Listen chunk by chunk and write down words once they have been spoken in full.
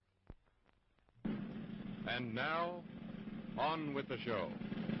And now, on with the show.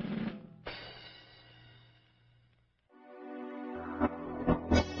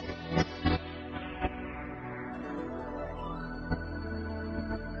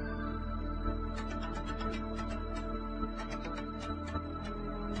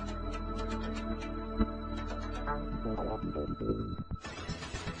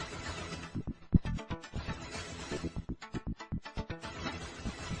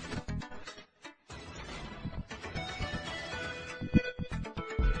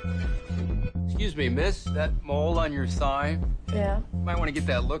 Excuse me, miss, that mole on your thigh? Yeah. You might want to get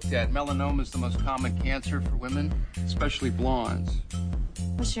that looked at. Melanoma is the most common cancer for women, especially blondes.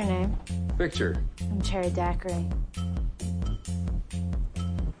 What's your name? Victor. I'm Cherry Daiquiri.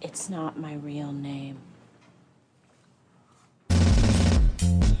 It's not my real name.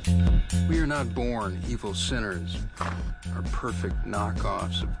 We are not born evil sinners or perfect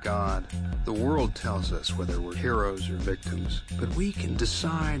knockoffs of God. The world tells us whether we're heroes or victims, but we can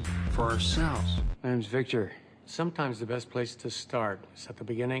decide for ourselves. My name's Victor. Sometimes the best place to start is at the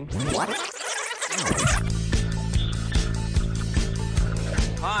beginning. What?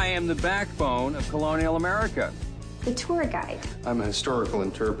 I am the backbone of colonial America. The tour guide. I'm a historical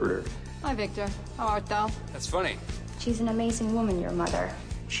interpreter. Hi, Victor. How art thou? That's funny. She's an amazing woman, your mother.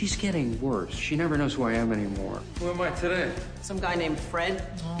 She's getting worse. She never knows who I am anymore. Who am I today? Some guy named Fred.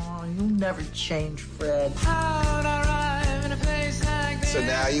 Oh, you never change, Fred. So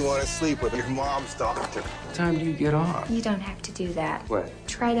now you want to sleep with your mom's doctor. What time do you get off? You don't have to do that. What?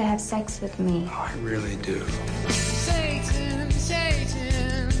 Try to have sex with me. Oh, I really do. Satan,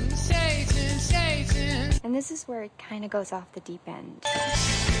 Satan, Satan, Satan. And this is where it kind of goes off the deep end.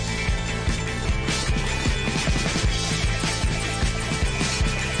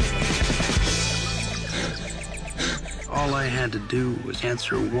 All I had to do was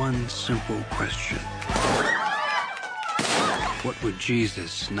answer one simple question. What would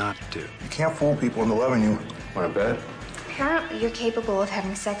Jesus not do? You can't fool people into loving you. Want to bet? Apparently, you're capable of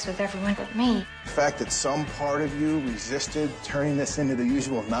having sex with everyone but me. The fact that some part of you resisted turning this into the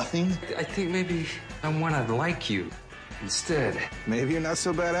usual nothing. I think maybe I want to like you instead. Maybe you're not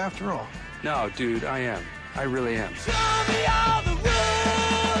so bad after all. No, dude, I am. I really am. Show me all the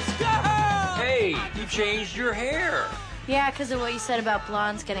rules, girl. Hey, you changed your hair. Yeah, because of what you said about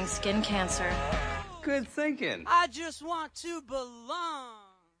blondes getting skin cancer. Good thinking. I just want to belong.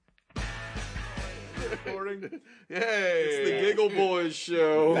 Recording. Yay! It's the Giggle Boys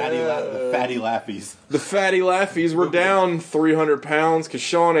show. The Fatty Lauffies. The Fatty Lauffies. We're down 300 pounds because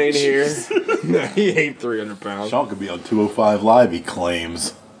Sean ain't here. No, he ain't 300 pounds. Sean could be on 205 Live, he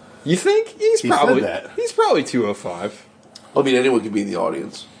claims. You think? He said that. He's probably 205. I mean, anyone could be in the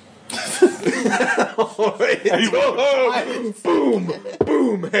audience. Boom!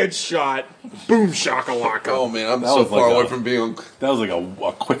 Boom! Headshot! Boom! Shakalaka! Oh man, I'm so far away from being. That was like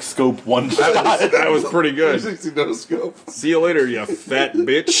a quick scope one shot. That was pretty good. 360 no scope. See you later, you fat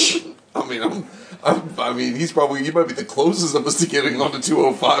bitch. I mean, I mean, he might be the closest of us to getting on to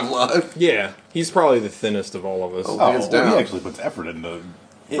 205 Live. Yeah, he's probably the thinnest of all of us. He actually puts effort into.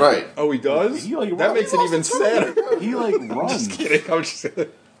 Right. Oh, he does? That makes it even sadder. He runs. I'm just kidding. I'm just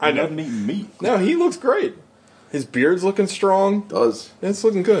kidding. I know. Doesn't eat meat. No, he looks great. His beard's looking strong. Does. It's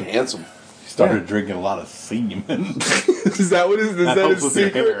looking good. Handsome. He started drinking a lot of semen. Is that what is that his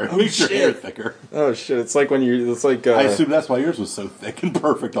secret? It makes your hair thicker. Oh shit! It's like when you. It's like. I assume that's why yours was so thick and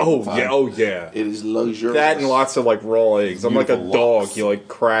perfect all the time. Yeah! Oh yeah! It is luxurious. That and lots of raw eggs. I'm like a dog. You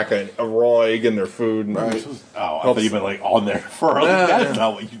crack a raw egg in their food. And Right. Oh, I thought you meant on there for. That's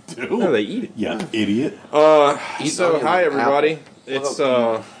not what you do. No, they eat it. Yeah, idiot. So hi everybody. It's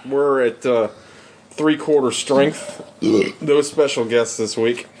we're at 3/4 strength. No special guests this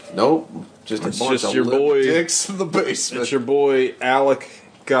week. Nope. Just it's just your boy dicks in the basement. It's your boy Alec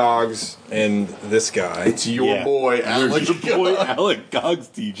Goggs and this guy. It's your boy Alec. Your boy Alec Goggs,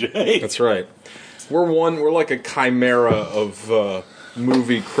 DJ. That's right. We're like a chimera of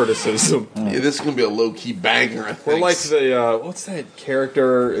movie criticism. Yeah, this is gonna be a low key banger. I think. We're like the what's that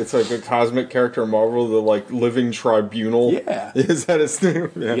character? It's like a cosmic character in Marvel, the living tribunal. Yeah, is that his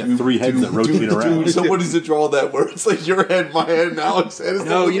name? Yeah, you got 3 heads that rotate around. Somebody to draw that where it's like your head, my head, and Alex's head.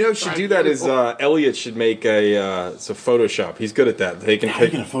 No, should do that is Elliot should make it's a Photoshop. He's good at that. They can How are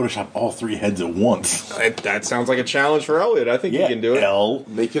you gonna Photoshop all 3 heads at once? That sounds like a challenge for Elliot. I think he can do it.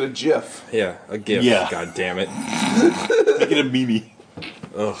 Make it a GIF. Yeah, a GIF. Yeah. God damn it. Make it a meme.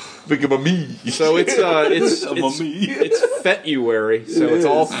 Ugh. Think of a me. So it's Fetuary, so it's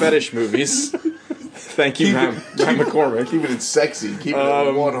all fetish movies. Thank you, Matt McCormick. Keeping it sexy. Keeping it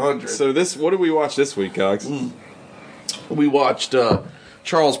at 100. So what did we watch this week, Cox? We watched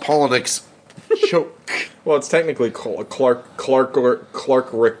Charles Palahniuk's Choke. Well, it's technically Clark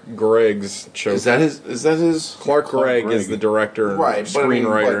Rick Gregg's show. Is that his? Clark Gregg is the director, and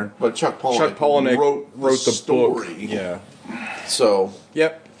screenwriter. But Chuck Palahniuk wrote the story. book. Yeah. So.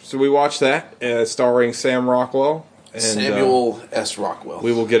 Yep. So we watched that, starring Sam Rockwell. And, Samuel S. Rockwell.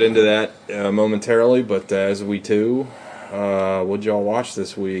 We will get into that momentarily, but as we do, what'd y'all watch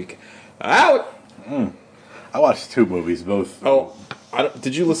this week? Out. I watched 2 movies, both. Oh,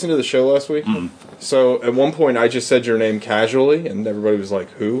 did you listen to the show last week? So at one point, I just said your name casually, and everybody was like,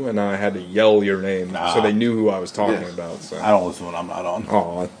 "Who?" And I had to yell your name so they knew who I was talking about. So. I don't listen when I'm not on.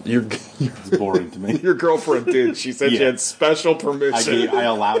 Oh, it's boring to me. Your girlfriend did. She said she had special permission. I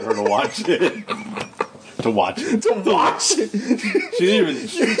allowed her to watch it. To watch it. She didn't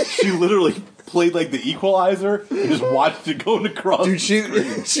even. She literally played like the Equalizer and just watched it going across. Dude,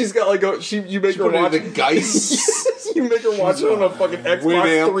 she's got like you make her watch the Geist. You make her watch it on a fucking Xbox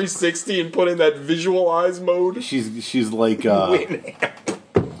 360 and put in that visualize mode. She's like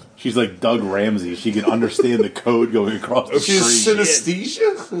she's like Doug Ramsey. She can understand the code going across the screen. She's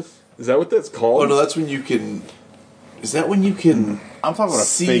synesthesia. Is that what that's called? Oh no, that's when you can. Is that when you can? I'm talking about a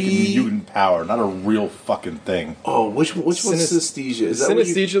fake mutant power, not a real fucking thing. Oh, which one's synesthesia? Is that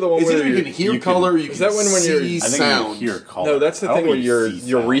synesthesia the one where you can hear color? Is that when you're sound? I think you hear color. No, that's the thing where your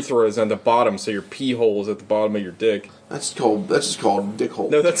urethra is on the bottom, so your pee hole is at the bottom of your dick. That's just called dick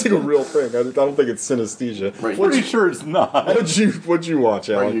hole. No, that's like a real thing. I don't think it's synesthesia. Right. Pretty sure it's not. What'd you watch,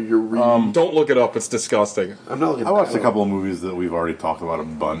 Alan? Right, don't look it up. It's disgusting. I'm not looking. I watched a couple of movies that we've already talked about a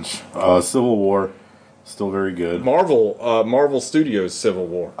bunch. Civil War. Still very good. Marvel Studios Civil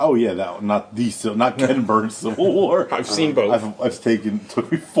War. Oh yeah, that one, not Ken Burns Civil War. I've seen both.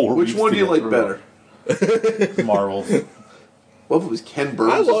 Took me 4 weeks. Which one do you like better? Marvel. Well, if it was Ken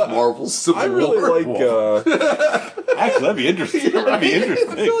Burns' Marvel's Civil War. I really like. Actually, that'd be interesting. I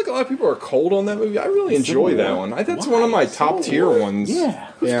feel like a lot of people are cold on that movie. I really enjoy that one. That's one of my top tier ones.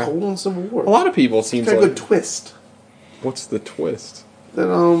 Yeah. Who's cold on Civil War? A lot of people seem like a good twist. What's the twist? That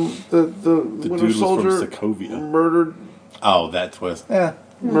the Winter dude Soldier was from Sokovia. Murdered. Oh, that twist. Yeah,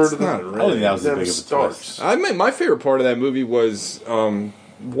 murdered. Not I don't think that was as big of a twist. I mean, my favorite part of that movie was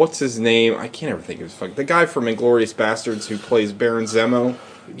what's his name? I can't ever think of his fucking the guy from Inglourious Bastards who plays Baron Zemo.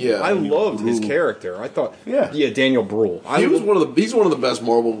 Yeah, I loved his character. I thought, Daniel Bruhl. He's one of the best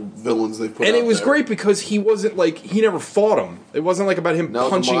Marvel villains they've put. And out it was there. great because he wasn't like he never fought him. It wasn't like about him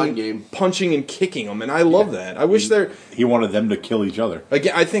punching and kicking him. And I love that. I wish he wanted them to kill each other.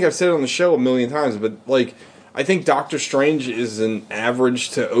 Again, I think I've said it on the show a million times, but like I think Doctor Strange is an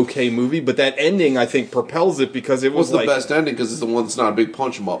average to okay movie, but that ending I think propels it because it was the best ending because it's the one that's not a big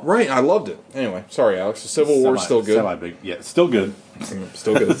punch 'em up. Right, I loved it. Anyway, sorry, Alex. Civil War is still good. Semi-big, yeah, still good.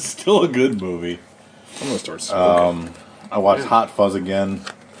 Still good. Still a good movie. I'm gonna start smoking. I watched Hot Fuzz again.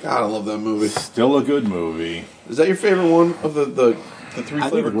 God, I love that movie. Still a good movie. Is that your favorite one of the three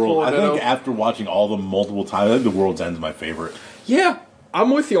flavored? I think after watching all of them multiple times, I think The World's End is my favorite. Yeah,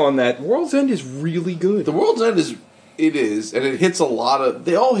 I'm with you on that. World's End is really good. The World's End is, and it hits a lot of.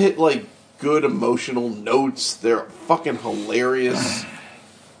 They all hit like good emotional notes. They're fucking hilarious.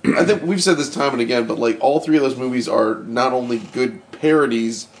 I think we've said this time and again, but like all three of those movies are not only good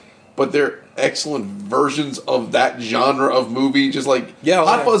parodies, but they're excellent versions of that genre of movie. Just like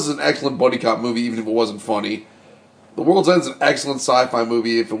Hot Fuzz is an excellent buddy cop movie, even if it wasn't funny. The World's End is an excellent sci-fi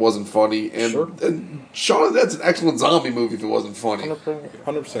movie if it wasn't funny, and Shaun of the Dead's an excellent zombie movie if it wasn't funny.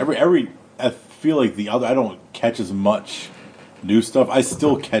 100%. I feel like the other. I don't catch as much new stuff. I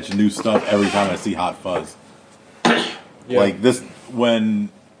still catch new stuff every time I see Hot Fuzz. Like this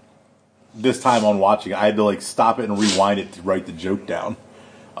this time on watching, I had to like stop it and rewind it to write the joke down.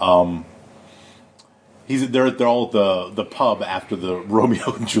 They're all at the pub after the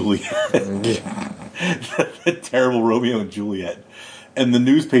Romeo and Juliet, the terrible Romeo and Juliet, and the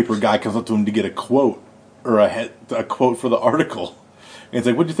newspaper guy comes up to him to get a quote or a quote for the article. And he's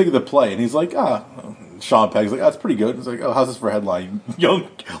like, "What do you think of the play?" And he's like, Sean Pegg's like, "Oh, it's pretty good." He's like, "Oh, how's this for a headline? Young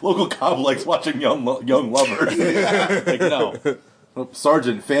local cop likes watching young lovers." Like, no.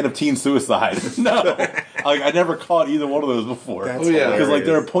 Sergeant, fan of teen suicide. No. Like, I never caught either one of those before. Because like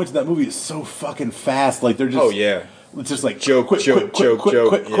there are points in that movie it's so fucking fast. Like they're just it's just like joke,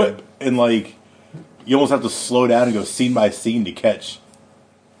 and like you almost have to slow down and go scene by scene to catch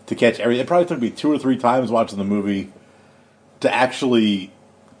everything. It probably took me 2 or 3 times watching the movie to actually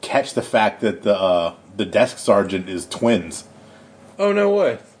catch the fact that the desk sergeant is twins. Oh, no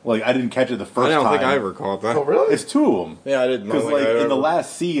way. Like, I didn't catch it the first time. I don't think I ever caught that. Oh, really? It's 2 of them. Yeah, I didn't know. Because, like, in the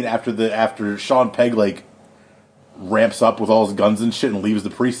last scene, after Sean Pegg, like, ramps up with all his guns and shit and leaves the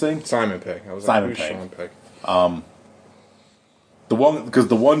precinct. Simon Pegg. I was Simon like, Pegg. Sean Pegg.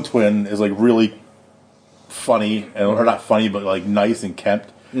 The one twin is, like, really funny, or not funny, but like nice and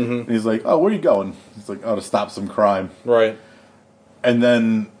kept. Mm-hmm. And he's like, "Oh, where are you going?" He's like, "Oh, to stop some crime." Right. And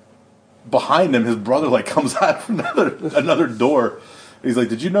then behind him, his brother like comes out from another door. He's like,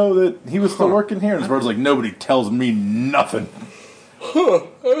 "Did you know that he was still working here?" And his brother's like, "Nobody tells me nothing."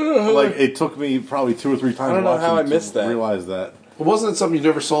 Like it took me probably 2 or 3 times. I don't know how I missed that. Realize that. Well, wasn't it something you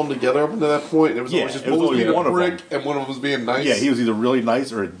never saw them together up until that point? It was always just one was being a prick them. and one of them was being nice. Yeah, he was either really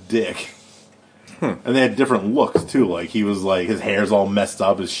nice or a dick. And they had different looks too. Like he was like his hair's all messed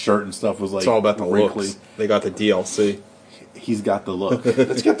up, his shirt and stuff was like it's all about the wrinkly. looks. They got the DLC. He's got the look.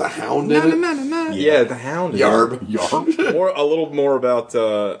 It's got the Hound in it. Yeah, the Hound. Yarb. Or a little more about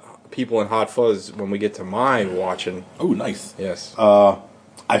people in Hot Fuzz when we get to my watching. Oh, nice. Yes. A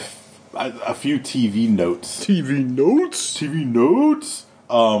few TV notes. TV notes.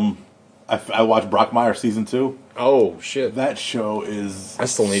 I watched Brockmire season 2. Oh shit! That show is. I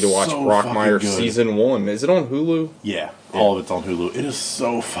still need to watch Brockmire season 1. Is it on Hulu? Yeah, all of it's on Hulu. It is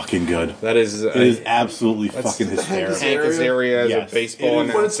so fucking good. That is. It is absolutely fucking hysterical. Hank Azaria as a baseball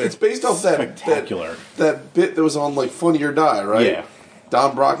announcer. It's based off that bit that was on like Funny or Die, right? Yeah.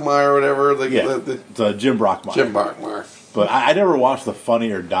 Don Brockmire or whatever. Like, it's Jim Brockmire. Jim Brockmire. But I never watched the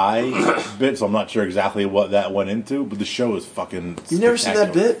Funny or Die bit, so I'm not sure exactly what that went into. But the show is fucking. You've never seen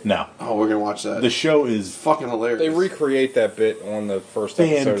that bit? No. Oh, we're gonna watch that. The show is fucking hilarious. They recreate that bit on the first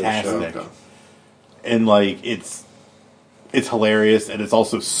episode of the show. Okay. And like it's hilarious, and it's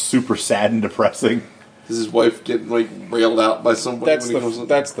also super sad and depressing. Is his wife getting like railed out by somebody? That's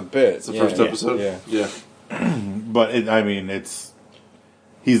the bit. It's the first episode. Yeah. But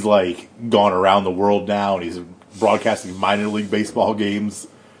he's like gone around the world now, and he's broadcasting minor league baseball games.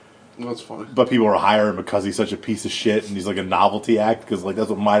 That's funny. But people are hiring him because he's such a piece of shit, and he's like a novelty act because like that's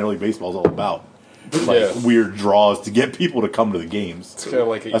what minor league baseball is all about. Like weird draws to get people to come to the games. It's kind of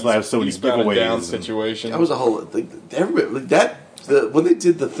like that's why I have so many giveaways. Down situation. That was a whole everybody when they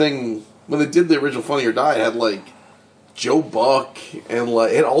did the thing when they did the original Funny or Die. It had like Joe Buck and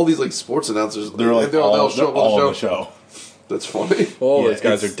like it had all these like sports announcers. They're like all on the show. That's funny. All these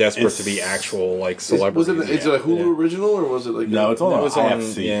guys are desperate to be actual like celebrities. Is it a Hulu original or was it like no? It's on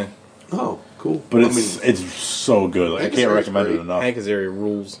IFC. Yeah. Oh, cool. But it's so good. Like, I can't recommend it enough. Hank Azaria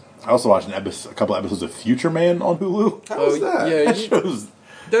rules. I also watched a couple episodes of Future Man on Hulu. How was that? Yeah, that show's.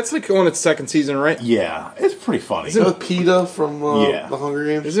 That's like on its second season, right? Yeah, it's pretty funny. Isn't PETA from the Hunger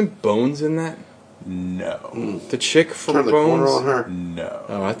Games? Isn't Bones in that? No. The chick from Turn the Bones? corner on her. No.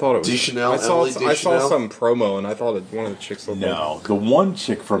 Oh, I thought it was. Deschanel, I saw some promo and I thought one of the chicks looked No. The one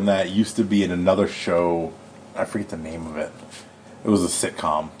chick from that used to be in another show. I forget the name of it. It was a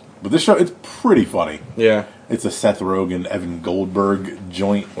sitcom. But this show, it's pretty funny. Yeah. It's a Seth Rogen, Evan Goldberg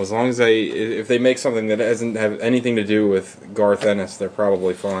joint. Well, as long as if they make something that doesn't have anything to do with Garth Ennis, they're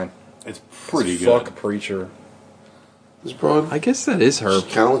probably fine. It's pretty good. Fuck Preacher. This broad? I guess that is her. She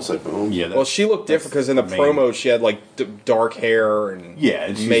kind of looks like Bones. Yeah. Well, she looked different because in the promo she had like dark hair and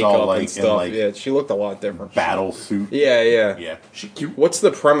and she's makeup all, like, and stuff. in, like, yeah, she looked a lot different. Battle suit. Yeah. She cute. What's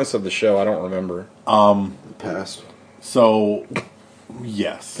the premise of the show? I don't remember. Past. So,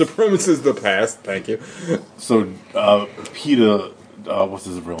 yes. The premise is the past. Thank you. So, PETA, what's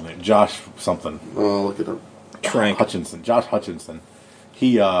his real name? Josh something. Oh, look at him. Trank. Hutchinson. Josh Hutchinson.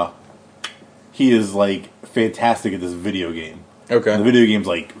 He is like fantastic at this video game. Okay. And the video game's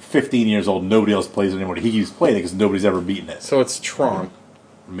like 15 years old. Nobody else plays it anymore. He keeps playing it because nobody's ever beaten it. So it's Tron.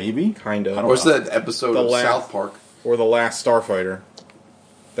 Maybe? Kind of. What's that episode of South Park? Or The Last Starfighter.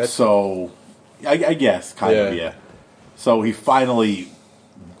 So, I guess, kind of, yeah. So he finally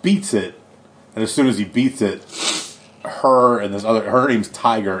beats it, and as soon as he beats it, her name's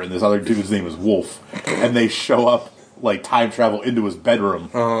Tiger, and this other dude's name is Wolf, and they show up, like, time travel into his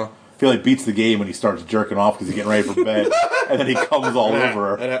bedroom. Uh-huh. Feel like beats the game when he starts jerking off because he's getting ready for bed, and then he comes all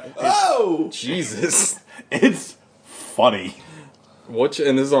over her. Oh! Jesus. It's funny.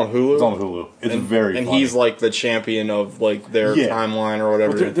 And this is on Hulu? It's on Hulu. It's very funny. And he's like the champion of like their timeline or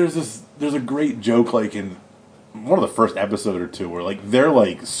whatever. Well, there's a great joke like in one of the first episode or two where like they're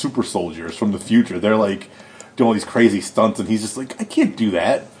like super soldiers from the future. They're like doing all these crazy stunts, and he's just like, I can't do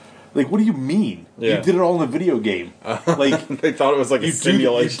that. Like, what do you mean? Yeah. You did it all in a video game. Like they thought it was like a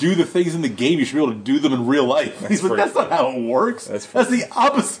simulation. You do the things in the game. You should be able to do them in real life. He's like, that's not how it works. That's the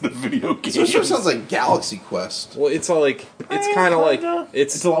opposite of video games. So it sure sounds like Galaxy Quest. Well, it's like it's kind of like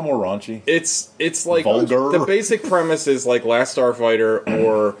it's a lot more raunchy. It's like vulgar. The basic premise is like Last Starfighter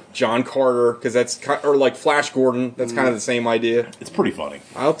or John Carter because or like Flash Gordon. That's kind of the same idea. It's pretty funny.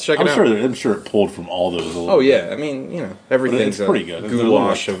 I'll check it out. I'm sure it pulled from all those. Oh yeah, I mean everything's pretty good.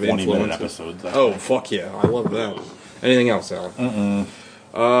 Goulash of 20-minute episodes. Oh fuck yeah, I love that. Anything else, Alan?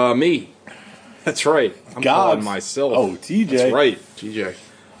 Me. That's right. I'm calling myself. Oh, TJ. That's right. TJ.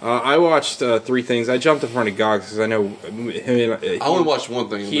 I watched 3 things. I jumped in front of Gogs because I know him and... I only watched one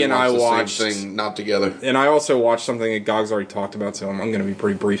thing. He and I watched... the same thing, not together. And I also watched something that Gogs already talked about, so I'm going to be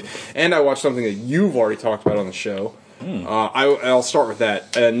pretty brief. And I watched something that you've already talked about on the show. I'll start with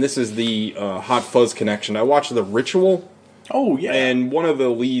that. And this is the Hot Fuzz connection. I watched The Ritual. Oh, yeah. And one of the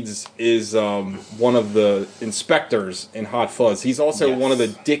leads is one of the inspectors in Hot Fuzz. He's also one of the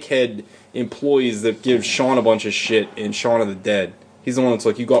dickhead employees that gives Shaun a bunch of shit in Shaun of the Dead. He's the one that's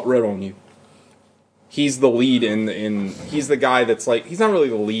like, you got red on you. He's the lead he's the guy that's like, he's not really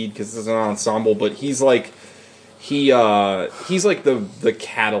the lead because it's an ensemble, but he's like, he's like the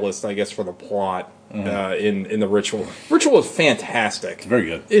catalyst, I guess, for the plot in The Ritual. Ritual is fantastic. It's very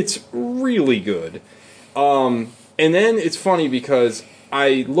good. It's really good. And then it's funny because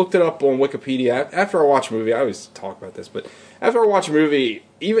I looked it up on Wikipedia. After I watch a movie, I always talk about this, but after I watch a movie,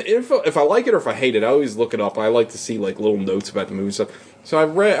 even if I like it or if I hate it, I always look it up. I like to see like little notes about the movie and stuff. So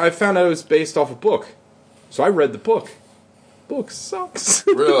I found out it was based off a book. So I read the book. Book sucks.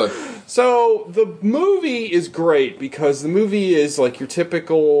 Really? So the movie is great because the movie is like your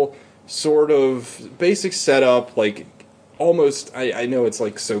typical sort of basic setup, like almost, I know it's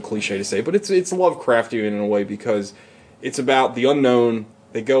like so cliche to say, but it's Lovecraftian in a way because it's about the unknown.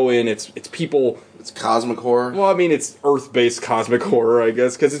 They go in, it's people... It's cosmic horror? Well, I mean, it's Earth-based cosmic horror, I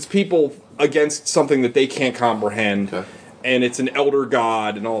guess, because it's people against something that they can't comprehend, and it's an elder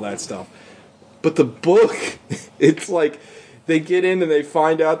god and all that stuff. But the book, it's like, they get in and they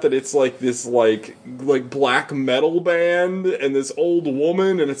find out that it's like this, like black metal band and this old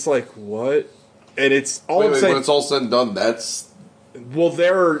woman, and it's like, what? And it's all Wait, when it's all said and done, that's... Well,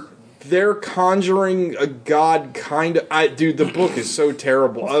 they're conjuring a god, kind of. Dude, the book is so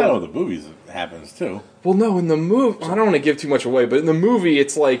terrible. Well, I know the movies happens too. Well, no, in the movie, I don't want to give too much away, but in the movie,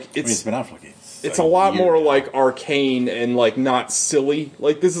 it's like it's been out for it's a lot more like arcane and like not silly.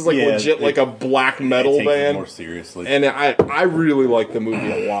 Like this is like legit, like a black metal band. It more seriously, and I really liked the movie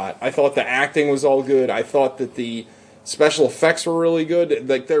a lot. I thought the acting was all good. I thought that the special effects were really good.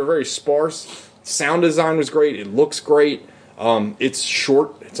 Like they're very sparse. Sound design was great. It looks great. It's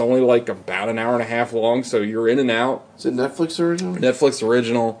short. It's only like about an hour and a half long, so you're in and out. Is it Netflix original? Netflix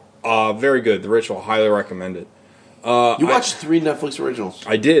original. Very good. The Ritual. Highly recommend it. You watched 3 Netflix originals.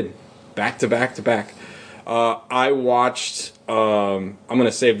 I did. Back to back to back. I watched... I'm going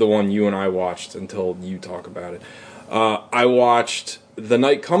to save the one you and I watched until you talk about it. I watched The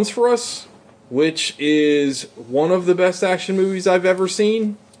Night Comes For Us, which is one of the best action movies I've ever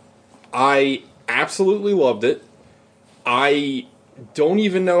seen. I absolutely loved it. I don't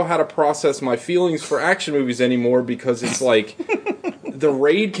even know how to process my feelings for action movies anymore because it's like The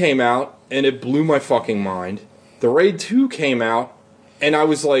Raid came out and it blew my fucking mind. The Raid 2 came out and I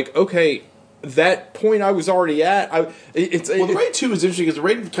was like, okay, that point I was already at. The Raid 2 is interesting because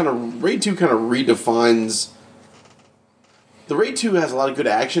Raid 2 kind of redefines. The Raid 2 has a lot of good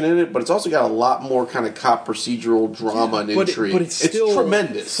action in it, but it's also got a lot more kind of cop procedural drama and intrigue. But it's still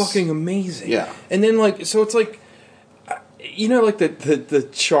tremendous, fucking amazing. Yeah, and then like so it's like. You know, like the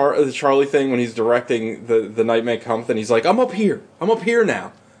Charlie thing when he's directing the Night May Cometh, and he's like, I'm up here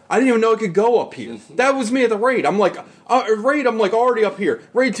now. I didn't even know I could go up here. That was me at the Raid. I'm like, Raid, I'm like already up here.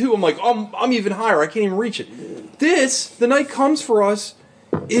 Raid 2, I'm like, I'm even higher. I can't even reach it. This, The Night Comes For Us,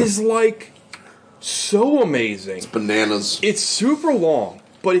 is like so amazing. It's bananas. It's super long,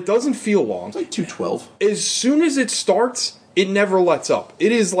 but it doesn't feel long. It's like 2:12. As soon as it starts, it never lets up.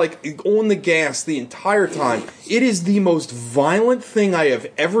 It is like on the gas the entire time. It is the most violent thing I have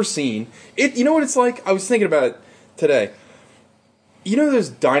ever seen. You know what it's like? I was thinking about it today. You know those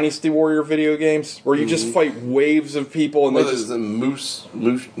Dynasty Warrior video games where you just fight waves of people and they just the moose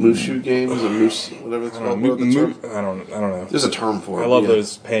shoot games or moose whatever it's called. I don't know. There's a term for it. I love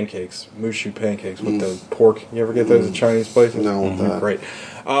those pancakes, moose shoot pancakes with the pork. You ever get those at Chinese places? No, great.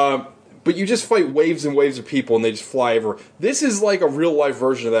 But you just fight waves and waves of people and they just fly over. This is like a real life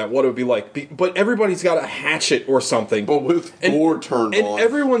version of that. What it would be like, but everybody's got a hatchet or something. But with gore turned on, and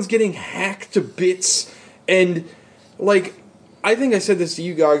everyone's getting hacked to bits. And like, I think I said this to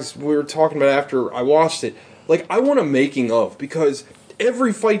you guys. We were talking about after I watched it. Like, I want a making of because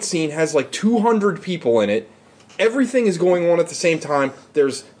every fight scene has like 200 people in it. Everything is going on at the same time.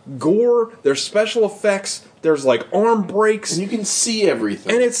 There's gore. There's special effects. There's like arm breaks. And you can see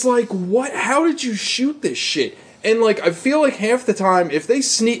everything. And it's like, what? How did you shoot this shit? And like, I feel like half the time, if they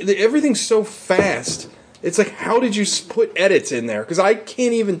everything's so fast. It's like, how did you put edits in there? Because I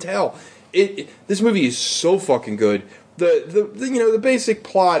can't even tell. This movie is so fucking good. The basic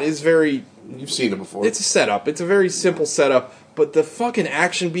plot is very... You've seen it before. It's a setup. It's a very simple setup. but the fucking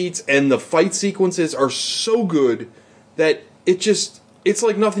action beats and the fight sequences are so good that it's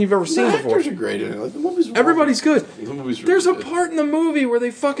like nothing you've ever seen before. Actors are great in it. Like, the movie's Everybody's good. The movie's really There's a good. part in the movie where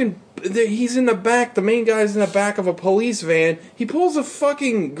he's in the back, the main guy's in the back of a police van. He pulls a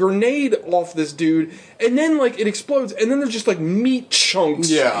fucking grenade off this dude, and then, like, it explodes, and then there's just, like, meat chunks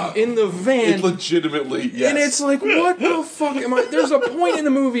in the van. It legitimately, yes. And it's like, what the fuck am I... There's a point in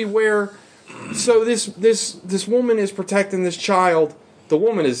the movie where... So this woman is protecting this child. The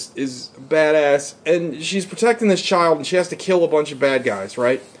woman is badass, and she's protecting this child, and she has to kill a bunch of bad guys,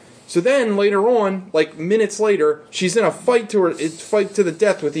 right? So then, later on, like minutes later, she's in a fight to the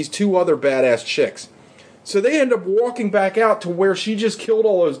death with these two other badass chicks. So they end up walking back out to where she just killed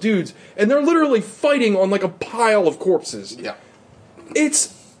all those dudes, and they're literally fighting on like a pile of corpses. Yeah.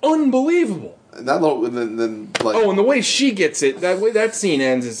 It's unbelievable. And that little, and then like... Oh, and the way she gets it, that way that scene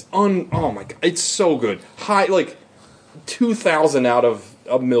ends is oh my god, it's so good. High, like 2,000 out of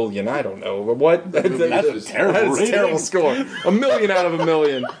a million. I don't know what. That's a terrible rating. A terrible score. 1,000,000 out of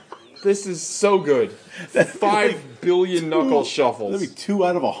 1,000,000. This is so good. 5 billion knuckle shuffles. That'd be 2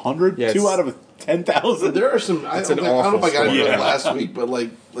 out of 100. Yes. 2 out of 10,000. There are some. I don't know if I got into it last week, but like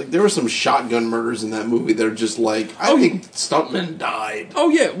there were some shotgun murders in that movie that are just like I think stuntmen died. Oh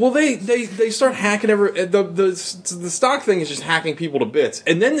yeah, well they start hacking the stock thing is just hacking people to bits,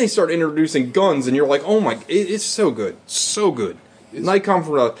 and then they start introducing guns, and you're like, oh my, it's so good, so good. Night Comes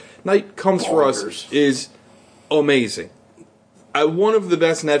for Us is amazing. One of the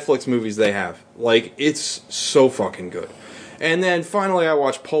best Netflix movies they have. Like, it's so fucking good. And then finally I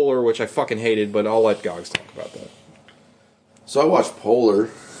watched Polar, which I fucking hated, but I'll let Gogs talk about that. So I watched Polar.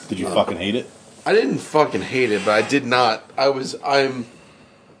 Did you fucking hate it? I didn't fucking hate it, but I did not. I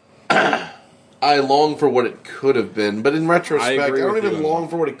long for what it could have been, but in retrospect, I don't even long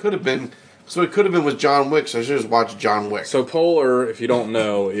for what it could have been. So it could have been with John Wick, so I should have just watched John Wick. So Polar, if you don't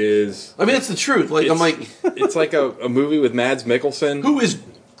know, is... I mean, it's the truth. Like, I'm like... It's like a movie with Mads Mikkelsen. Who is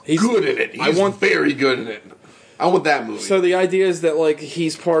good in it. He's very good in it. I want that movie. So the idea is that, like,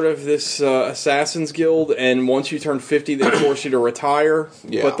 he's part of this Assassin's Guild, and once you turn 50, they force you to retire.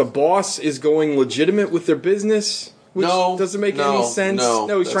 Yeah. But the boss is going legitimate with their business, which doesn't make any sense.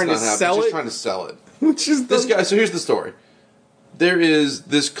 No, he's trying to sell it. He's just trying to sell it. Which is this guy. So here's the story. There is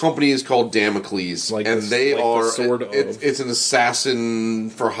this company is called Damocles, and they are it's an assassin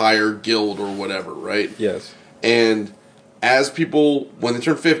for hire guild or whatever, right? Yes. And as people, when they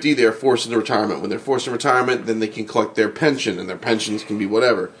turn 50, they are forced into retirement. When they're forced into retirement, then they can collect their pension, and their pensions can be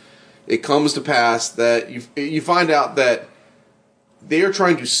whatever. It comes to pass that you find out that they are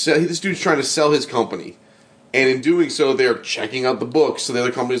trying to sell. This dude's trying to sell his company, and in doing so, they're checking out the books. So the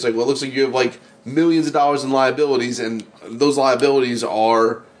other company's like, "Well, it looks like you have like millions of dollars in liabilities, and those liabilities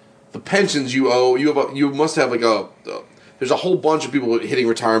are the pensions you owe. You must have like there's a whole bunch of people hitting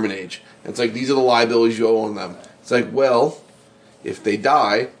retirement age. And it's like these are the liabilities you owe on them. It's like, well, if they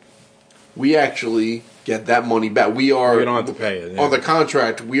die, we actually get that money back. We are you don't have to pay it on the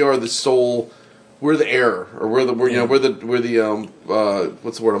contract. We are the sole. We're the heir, or we're the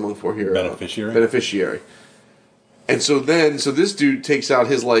what's the word I'm looking for here? Beneficiary. And so this dude takes out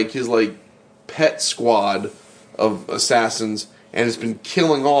his pet squad of assassins and has been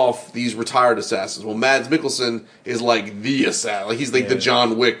killing off these retired assassins. Well, Mads Mikkelsen is like the assassin. Like he's like the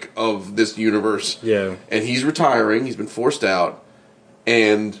John Wick of this universe. Yeah. And he's retiring. He's been forced out.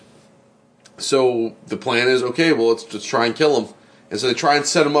 And so the plan is, okay, well, let's just try and kill him. And so they try and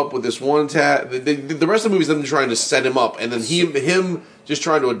set him up with this one attack. The rest of the movie is them trying to set him up. And then him just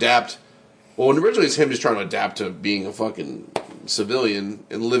trying to adapt. Well, originally it's him just trying to adapt to being a fucking civilian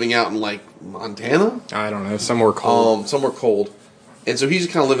and living out in like Montana. I don't know, somewhere cold. And so he's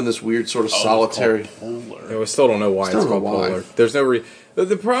kind of living this weird sort of solitary. Yeah, we still don't know why it's called Polar. There's no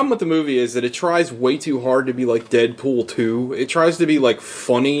the problem with the movie is that it tries way too hard to be like Deadpool 2. It tries to be like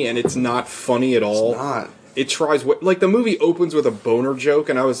funny, and it's not funny at all. It's not. It tries like the movie opens with a boner joke,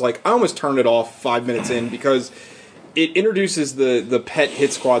 and I was like, I almost turned it off 5 minutes in because it introduces the pet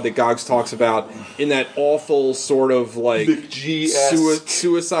hit squad that Gogs talks about in that awful sort of like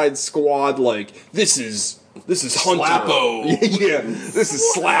Suicide Squad. Like this is Hunter. Slappo. Yeah, this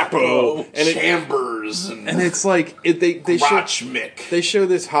is Slappo. And Chambers. And it's like they show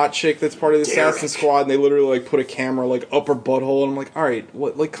this hot chick that's part of the Assassin Squad, and they literally like put a camera like up her butthole, and I'm like, all right,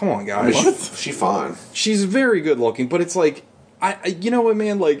 what? Like, come on, guys. She's fine. She's very good looking, but it's like, you know what,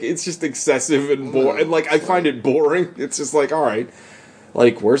 man? Like, it's just excessive and boring. And like, I find it boring. It's just like, all right,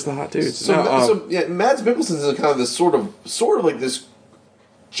 like, where's the hot dudes? So Mads Mikkelsen is kind of this sort of like this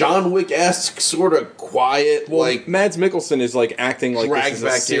John Wick-esque sort of quiet. Well, like Mads Mikkelsen is like acting like this is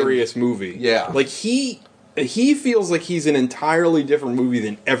a serious movie. Yeah, like he he feels like he's an entirely different movie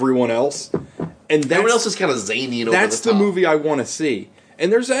than everyone else. And everyone else is kind of zany and over the top. That's the movie I want to see.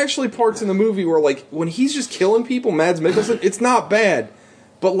 And there's actually parts in the movie where, like, when he's just killing people, Mads Mikkelsen, it's not bad.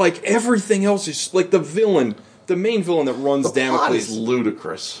 But, like, everything else is, like, the main villain that runs Damocles. The plot is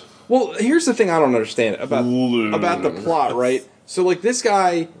ludicrous. Well, here's the thing I don't understand about the plot, right? So, like, this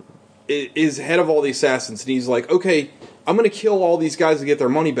guy is head of all the assassins, and he's like, okay, I'm going to kill all these guys to get their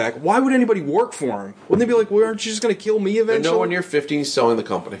money back. Why would anybody work for him? Wouldn't they be like, well, aren't you just going to kill me eventually? They're nowhere near 15 selling the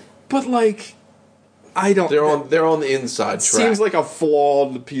company. But, like, I don't... They're on the inside track. Seems like a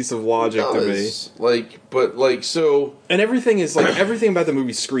flawed piece of logic to me. So... And everything is, like, everything about the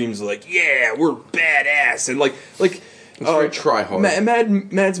movie screams, like, yeah, we're badass. And, like... It's very try-hard.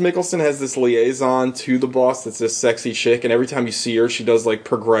 Mads Mikkelsen has this liaison to the boss that's this sexy chick, and every time you see her, she does, like,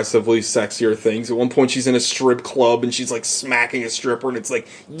 progressively sexier things. At one point, she's in a strip club, and she's, like, smacking a stripper, and it's like,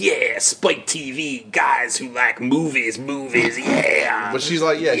 yeah, Spike TV, guys who like movies, yeah. But she's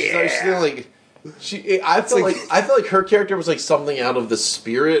like, she's like... I feel like her character was like something out of The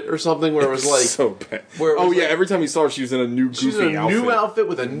Spirit or something, where it was like so bad. Every time you saw her, she was in a new goofy outfit. New outfit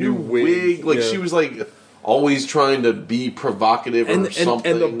with a new wig. Like she was like always trying to be provocative or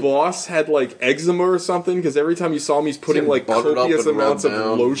something. And the boss had like eczema or something because every time you saw him, he's putting like copious amounts of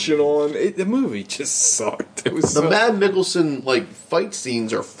lotion on. The movie just sucked. It was the Mad Mikkelsen like fight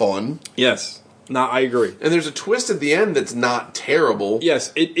scenes are fun. Yes. No, I agree. And there's a twist at the end that's not terrible.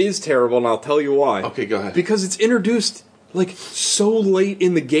 Yes, it is terrible, and I'll tell you why. Okay, go ahead. Because it's introduced, like, so late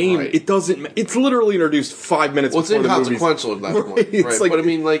in the game, right. It doesn't... It's literally introduced 5 minutes before the movie. Well, it's inconsequential at that point. Right? But, I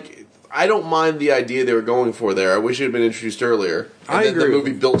mean, like, I don't mind the idea they were going for there. I wish it had been introduced earlier. And I agree. The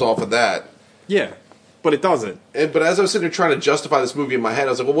movie built off of that. Yeah, but it doesn't. But as I was sitting there trying to justify this movie in my head,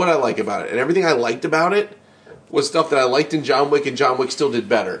 I was like, well, what do I like about it? And everything I liked about it was stuff that I liked in John Wick, and John Wick still did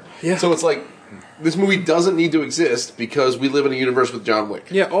better. Yeah. So it's like... This movie doesn't need to exist because we live in a universe with John Wick.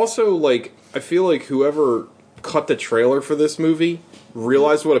 Yeah, also, like, I feel like whoever cut the trailer for this movie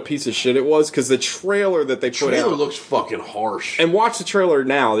realized what a piece of shit it was, because the trailer that they put out... The trailer looks fucking harsh. And watch the trailer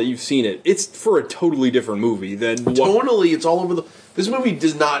now that you've seen it. It's for a totally different movie than... Tonally, it's all over the... This movie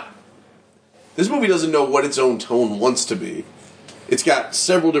does not... This movie doesn't know what its own tone wants to be. It's got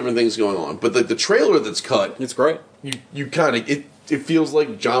several different things going on. But the trailer that's cut... It's great. You kind of... It feels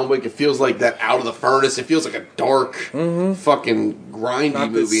like John Wick. It feels like that Out of the Furnace. It feels like a dark, fucking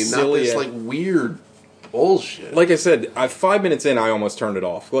grindy movie, and not this like weird bullshit. Like I said, 5 minutes in, I almost turned it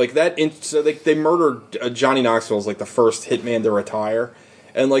off. Like that. So they murdered Johnny Knoxville as like the first hitman to retire,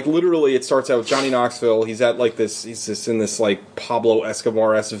 and like literally, it starts out with Johnny Knoxville. He's at like this. He's just in this like Pablo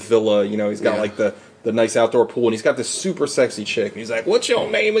Escobar-esque villa. You know, he's got like the nice outdoor pool, and he's got this super sexy chick. And he's like, "What's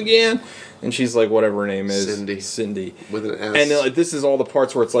your name again?" And she's like, "Whatever her name is, Cindy with an S." And like, this is all the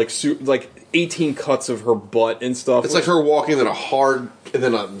parts where it's like 18 cuts of her butt and stuff. It's like her walking in a hard, and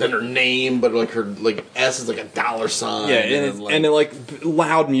then her name, but like her like S is like a dollar sign. Yeah, and then like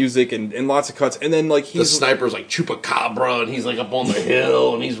loud music and lots of cuts, and then like the sniper's like Chupacabra, and he's like up on the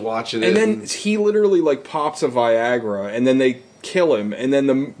hill, and he's watching it. And then he literally like pops a Viagra, and then they kill him, and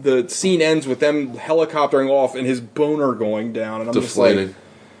then the scene ends with them helicoptering off and his boner going down, and I'm deflated. Just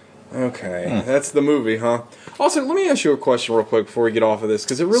like, okay, that's the movie, huh? Also, let me ask you a question real quick before we get off of this,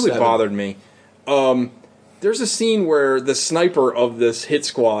 because it really bothered me. There's a scene where the sniper of this hit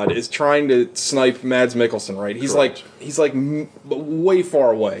squad is trying to snipe Mads Mikkelsen, right? He's like way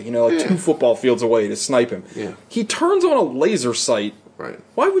far away, you know, like 2 football fields away to snipe him. Yeah. He turns on a laser sight. Right.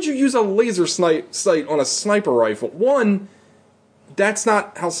 Why would you use a laser sight on a sniper rifle? One, that's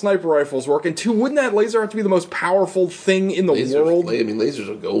not how sniper rifles work. And 2, wouldn't that laser have to be the most powerful thing in the world? I mean, lasers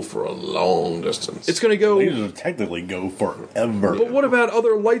will go for a long distance. It's going to go... Lasers will technically go forever. But what about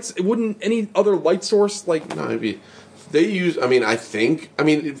other lights? Wouldn't any other light source, like... No, they use... I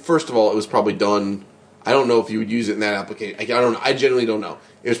mean, first of all, it was probably done... I don't know if you would use it in that application. I don't know. I genuinely don't know.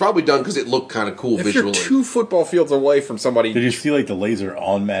 It was probably done because it looked kind of cool visually. If you're 2 football fields away from somebody... Did you see, like, the laser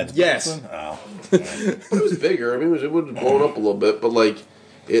on Mads Yes. Mikkelsen? Oh. But it was bigger. I mean, it would have blown up a little bit, but like...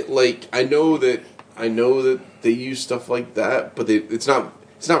 I know that they use stuff like that, but it's not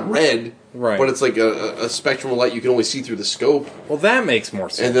red, right? But it's like a spectrum of light you can only see through the scope. Well, that makes more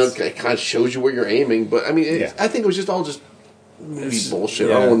sense. And then it kind of shows you where you're aiming. But I mean, I think it was just all movie bullshit.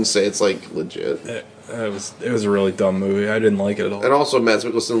 Yeah. I wouldn't say it's like legit. It was a really dumb movie. I didn't like it at all. And also, Mads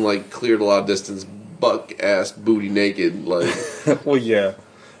Mikkelsen like cleared a lot of distance, buck ass, booty naked, like. Well, yeah.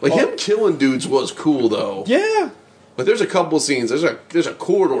 Like him killing dudes was cool though. Yeah. But there's a couple scenes. There's a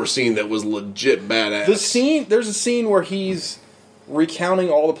corridor scene that was legit badass. There's a scene where he's recounting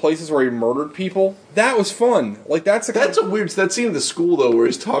all the places where he murdered people. That was fun. Like that's a weird that scene in the school though where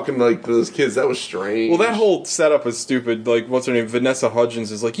he's talking like to those kids. That was strange. Well, that whole setup is stupid. Like what's her name? Vanessa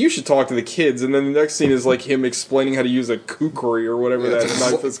Hudgens is like, you should talk to the kids, and then the next scene is like him explaining how to use a kukri or whatever that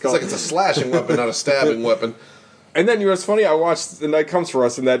knife is called. It's like it's a slashing weapon, not a stabbing weapon. And then, you know, it's funny, I watched The Night Comes For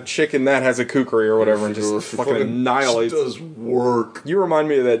Us, and that chick in that has a kukri or whatever, and just fucking annihilates. Does work. You remind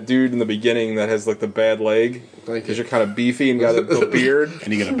me of that dude in the beginning that has, like, the bad leg. Because you're kind of beefy and got a beard.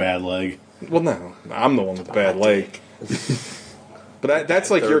 And you got a bad leg. Well, no. I'm the one with the bad leg. But that's,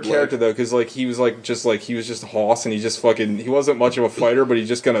 like, your character, though, because, like, he was, like, he was just a hoss, and he just fucking, he wasn't much of a fighter, but he's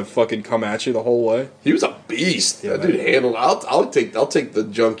just gonna fucking come at you the whole way. He was a beast. Yeah, that dude handled, I'll take the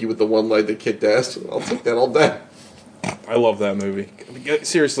junkie with the one leg that kicked ass. I'll take that all day. I love that movie.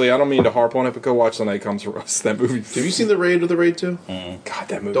 Seriously, I don't mean to harp on it, but go watch The Night Comes For Us. That movie. Have you seen The Raid or The Raid 2? God,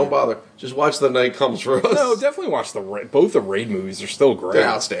 that movie. Don't bother. Just watch The Night Comes For Us. No, definitely watch the Raid. Both the Raid movies are still great. They're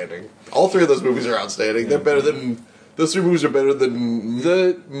outstanding. All three of those movies are outstanding. They're better than... Those three movies are better than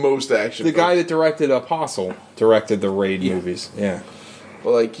the most action. The guy that directed Apostle directed the Raid movies. Yeah.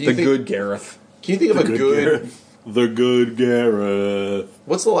 Well, like, good Gareth. Can you think of a good... The Good Gareth.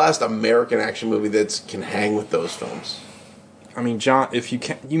 What's the last American action movie that can hang with those films? I mean, John. If you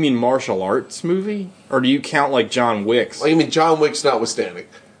mean martial arts movie, or do you count like John Wick's? Like, I mean, John Wick's notwithstanding.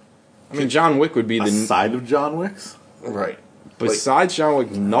 I mean, John Wick would be the side of John Wick's, right? Besides John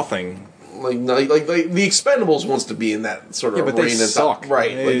Wick, nothing. Like the Expendables wants to be in that sort of arena. But they suck,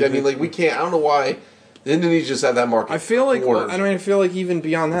 right? Like, I mean, like we can't. I don't know why. Indonesia just had that market. I feel like I feel like even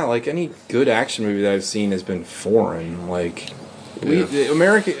beyond that, like any good action movie that I've seen has been foreign. Like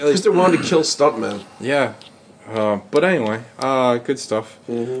American, because they're willing to kill stuntmen. Yeah. But anyway, good stuff.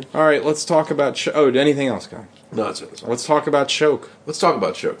 Mm-hmm. All right, let's talk about... anything else, guy? No, that's it. Let's talk about Choke. Let's talk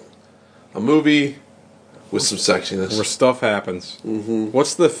about Choke. A movie with some sexiness. Where stuff happens. Mm-hmm.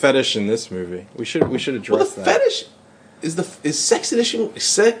 What's the fetish in this movie? We should address that. Fetish... Is sex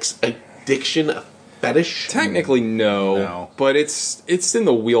addiction a fetish? Technically, no. But it's in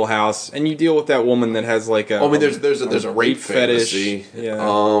the wheelhouse, and you deal with that woman that has like a... I mean, there's a rape fetish.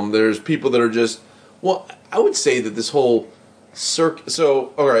 Yeah. There's people that are just... Well... I would say that this whole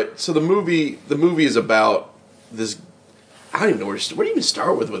So, all right. So the movie is about this. I don't even know where do you even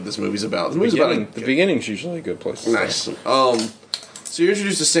start with what this movie's about. The beginning's usually a good place to start. Nice. So you're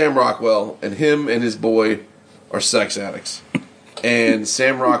introduced to Sam Rockwell, and him and his boy are sex addicts, and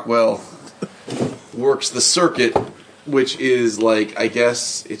Sam Rockwell works the circuit, which is like, I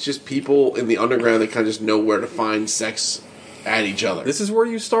guess it's just people in the underground that kind of just know where to find sex at each other. This is where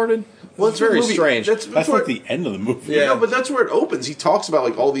you started? Well, it's very strange. That's like the end of the movie. Yeah, no, but that's where it opens. He talks about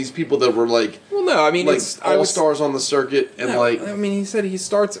like all these people that were like, well, no, I mean, like all stars on the circuit, and like, I mean, he said he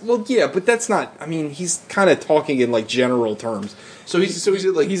starts. Well, yeah, but that's not. I mean, he's kind of talking in like general terms. So he's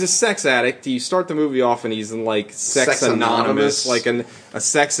like he's a sex addict. You start the movie off and he's in like Sex Anonymous, like a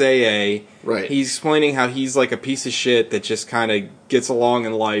sex AA. Right. He's explaining how he's like a piece of shit that just kind of gets along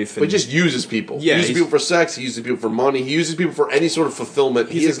in life. But he just uses people. Yeah, he uses people for sex. He uses people for money. He uses people for any sort of fulfillment.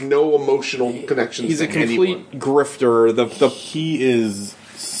 He has no emotional connections. He's to a complete anyone. grifter. He is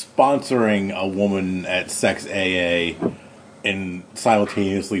sponsoring a woman at Sex AA and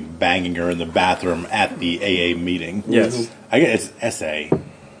simultaneously banging her in the bathroom at the AA meeting. Yes. I guess it's SA,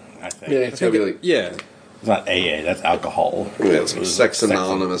 I think. Yeah, it's gotta be like... Yeah. It's not AA, that's alcohol. Yeah, it's like Sex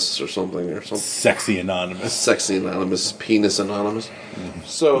Anonymous or something. Sexy Anonymous. Sexy Anonymous. Penis Anonymous. Mm-hmm.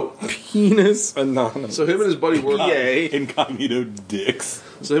 So... Penis Anonymous. So him and his buddy work... Incognito dicks.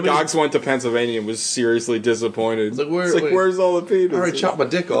 So Gogs went to Pennsylvania and was seriously disappointed. It's like, where's all the penis? I already chopped my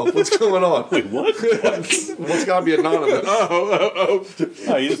dick off. What's going on? Wait, what? Well, it's got to be anonymous. Oh,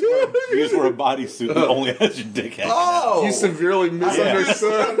 you just wear a bodysuit that only has your dick hanging out. You severely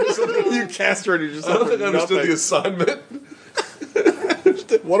misunderstood. You castrated yourself. I don't think I understood the assignment.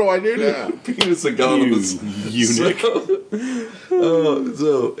 What do I do now? Yeah. Penis anonymous. You eunuch.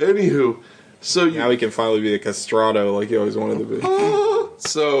 So, anywho. So now he can finally be a castrato like he always wanted to be.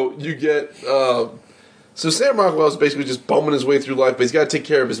 So you get... so Sam Rockwell is basically just bumming his way through life, but he's got to take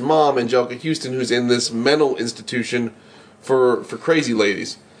care of his mom, Angelica Houston, who's in this mental institution for crazy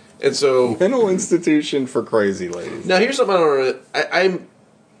ladies. And so... Mental institution for crazy ladies. Now, here's something I don't know. I'm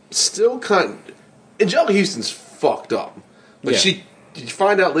still kind of... Angelica Houston's fucked up. But you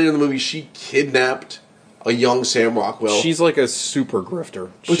find out later in the movie she kidnapped a young Sam Rockwell. She's like a super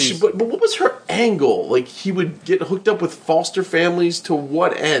grifter. But what was her angle? Like, he would get hooked up with foster families to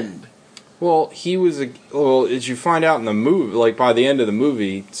what end? Well, as you find out in the movie, like by the end of the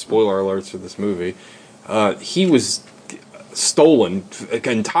movie, spoiler alerts for this movie, he was stolen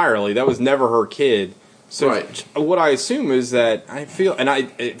entirely. That was never her kid So Right. what I assume is that I feel,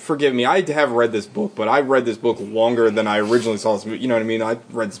 and forgive me, I have read this book, but I've read this book longer than I originally saw this movie. You know what I mean? I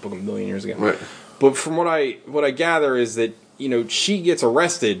read this book a million years ago. Right. But from what I gather is that, she gets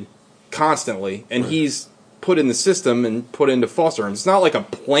arrested constantly, and he's put in the system and put into foster homes. It's not like a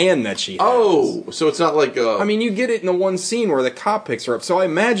plan that she has. Oh, so it's not like I mean, you get it in the one scene where the cop picks her up. So I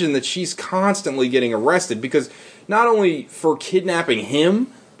imagine that she's constantly getting arrested because not only for kidnapping him,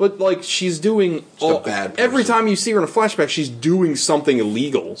 but like she's doing a bad person. Every time you see her in a flashback, she's doing something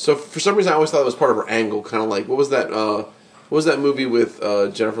illegal. So for some reason, I always thought it was part of her angle, kind of like what was that movie with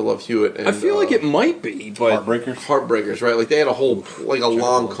Jennifer Love Hewitt? And, I feel like it might be, but Heartbreakers, right? Like they had a whole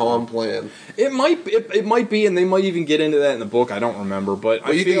long con plan. It might be, and they might even get into that in the book. I don't remember,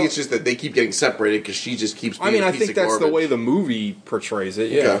 but you think it's just that they keep getting separated because she just keeps. Being I think that's the way the movie portrays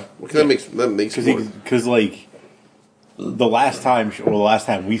it. Yeah, okay. Well, that makes because like the last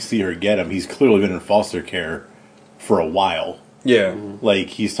time we see her get him, he's clearly been in foster care for a while. Yeah, like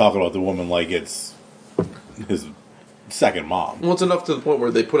he's talking about the woman like it's his second mom. Well, it's enough to the point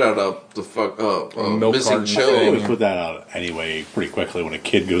where they put out a missing child. They put that out anyway pretty quickly when a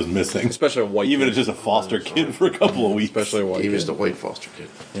kid goes missing, especially a white. Even kid. It's just a foster kid for a couple of weeks, especially a white. Even just a white foster kid.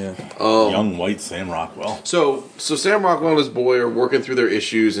 Yeah, young white Sam Rockwell. So Sam Rockwell and his boy are working through their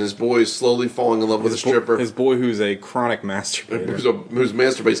issues, and his boy is slowly falling in love with a stripper. His boy, who's a chronic masturbator, who's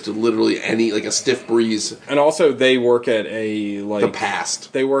masturbates to literally any a stiff breeze. And also, they work at the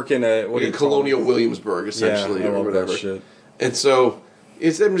past. They work in a Colonial Williamsburg, essentially, or whatever. Shit. And so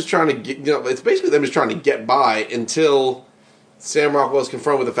it's them just trying to get, it's basically them just trying to get by until Sam Rockwell is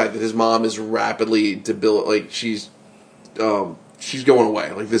confronted with the fact that his mom is rapidly debilitated. Like she's going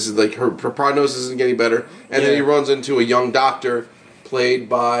away. Like this is like her prognosis isn't getting better. And then he runs into a young doctor played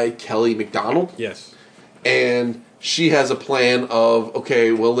by Kelly MacDonald. Yes. And she has a plan of,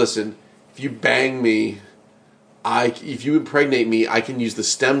 okay, well listen, if you bang me, if you impregnate me, I can use the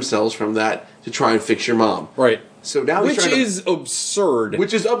stem cells from that to try and fix your mom. Right. So now which is absurd.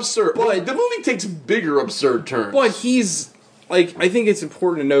 Which is absurd. But the movie takes bigger absurd turns. But he's like, I think it's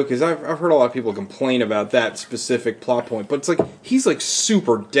important to know because I've heard a lot of people complain about that specific plot point. But it's like he's like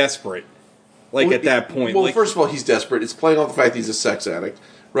super desperate. Like at that point. Well, like, first of all, he's desperate. It's playing off the fact that he's a sex addict,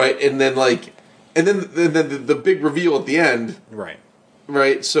 right? And then the big reveal at the end, right?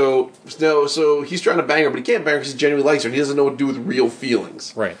 Right. So he's trying to bang her, but he can't bang her because he genuinely likes her. And he doesn't know what to do with real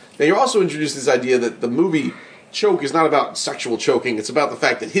feelings. Right. Now you're also introduced this idea that the movie choke is not about sexual choking. It's about the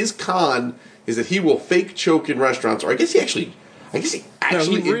fact that his con is that he will fake choke in restaurants, or I guess he actually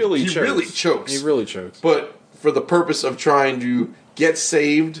really chokes. He really chokes. But for the purpose of trying to get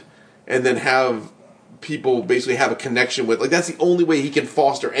saved and then have people basically have a connection with, like that's the only way he can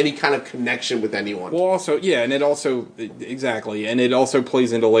foster any kind of connection with anyone. Well, also, yeah, and it also exactly, and it also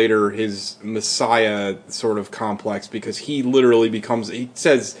plays into later his Messiah sort of complex because he literally becomes. He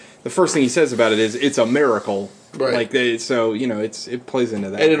says the first thing he says about it is it's a miracle. Right. Like so, it plays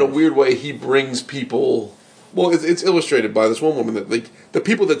into that. And in a weird way, he brings people. Well, it's illustrated by this one woman that like the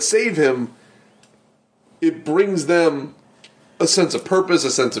people that save him. It brings them a sense of purpose, a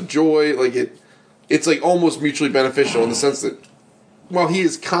sense of joy. Like it's like almost mutually beneficial in the sense that while he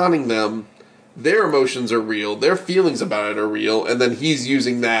is conning them, their emotions are real, their feelings about it are real, and then he's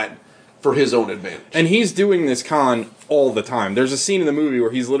using that for his own advantage. And he's doing this con all the time. There's a scene in the movie where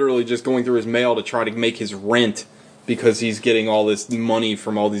he's literally just going through his mail to try to make his rent because he's getting all this money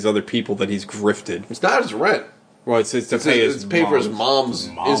from all these other people that he's grifted. It's not his rent. Well, it's to pay for his mom's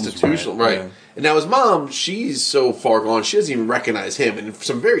institutional rent. Right. Yeah. And now his mom, she's so far gone, she doesn't even recognize him. And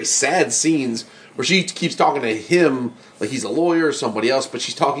some very sad scenes where she keeps talking to him like he's a lawyer or somebody else, but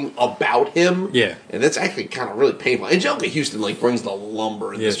she's talking about him. Yeah. And that's actually kind of really painful. Angelica Houston brings the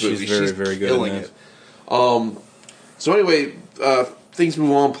lumber in this movie. She's very good killing it. So anyway, things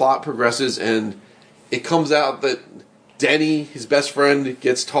move on, plot progresses, and it comes out that Denny, his best friend,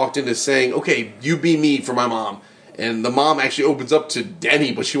 gets talked into saying, okay, you be me for my mom. And the mom actually opens up to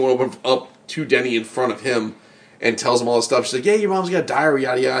Denny, but she won't open up to Denny in front of him and tells him all this stuff. She's like, yeah, your mom's got a diary,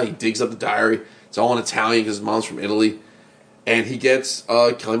 yada yada. He digs up the diary. It's all in Italian because his mom's from Italy. And he gets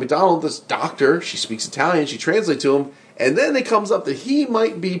Kelly MacDonald, this doctor. She speaks Italian. She translates to him. And then it comes up that he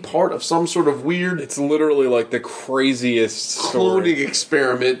might be part of some sort of weird... It's literally like the craziest cloning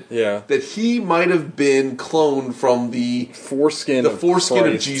experiment. Yeah. That he might have been cloned from the foreskin of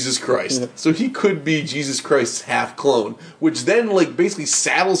Jesus Christ. Yeah. So he could be Jesus Christ's half clone. Which then basically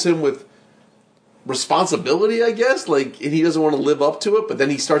saddles him with responsibility, I guess. And he doesn't want to live up to it, but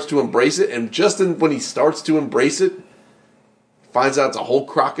then he starts to embrace it. And just when he starts to embrace it, finds out it's a whole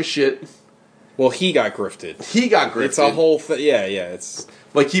crock of shit. Well, he got grifted. It's a whole thing. Yeah.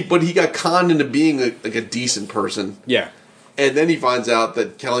 But he got conned into being like a decent person. Yeah. And then he finds out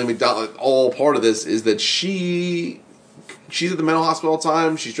that Kelly McDonald, all part of this, is that she's at the mental hospital all the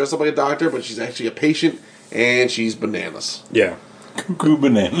time. She's dressed up like a doctor, but she's actually a patient, and she's bananas. Yeah. Cuckoo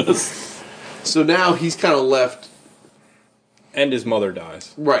bananas. So now he's kind of left. And his mother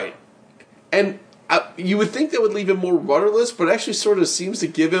dies. Right. And you would think that would leave him more rudderless, but it actually sort of seems to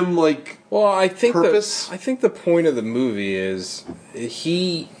give him, like, I think purpose. I think the point of the movie is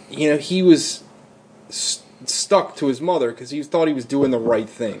he was stuck to his mother because he thought he was doing the right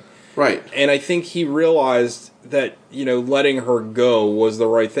thing. Right. And I think he realized that, letting her go was the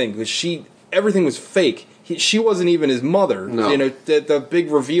right thing because everything was fake. She wasn't even his mother. No. The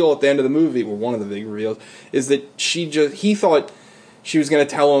big reveal at the end of the movie, or one of the big reveals, is that he thought she was going to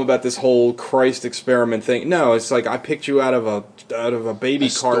tell him about this whole Christ experiment thing. No, it's like I picked you out of a baby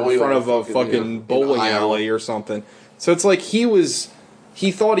cart in front of a fucking bowling alley or something. So it's like he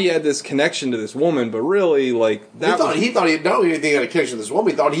thought he had this connection to this woman, but really, like he thought he had no anything had a connection to this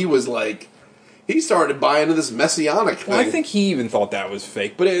woman. He thought he was like. He started buying into this messianic thing. Well, I think he even thought that was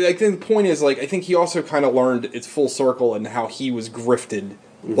fake. But I think the point is, like, I think he also kind of learned it's full circle and how he was grifted.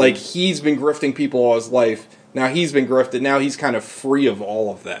 Mm-hmm. Like, he's been grifting people all his life. Now he's been grifted. Now he's kind of free of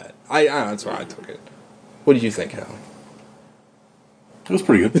all of that. I don't know, that's why I took it. What did you think, Howie? It was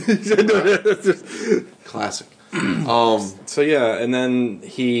pretty good. Classic. So yeah, and then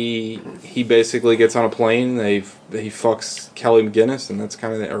he basically gets on a plane. He fucks Kelly McGinnis, and that's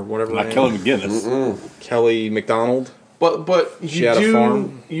kind of or whatever. Not Kelly McGinnis. Mm-mm. Kelly McDonald. But she had a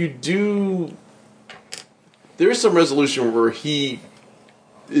farm. There is some resolution where he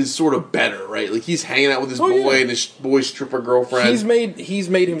is sort of better, right? Like he's hanging out with his boy and his boy's stripper girlfriend. He's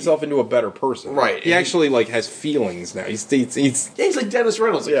made himself into a better person, right? He actually like has feelings now. He's like Dennis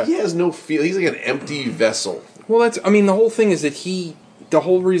Reynolds. Like, he has no feel. He's like an empty vessel. Well, the whole thing is that the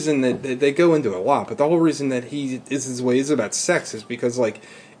whole reason that they go into it a lot, but the whole reason that he is his way is about sex is because like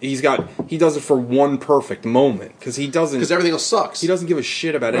he does it for one perfect moment because everything else sucks. He doesn't give a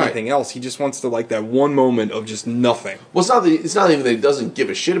shit about anything else. He just wants to like that one moment of just nothing. Well, it's not even that he doesn't give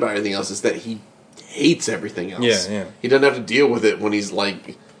a shit about anything else. It's that he hates everything else. Yeah. He doesn't have to deal with it when he's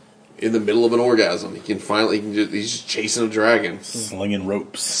like in the middle of an orgasm. He's just chasing a dragon, slinging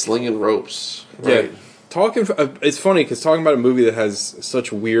ropes. Right. Yeah. It's funny because talking about a movie that has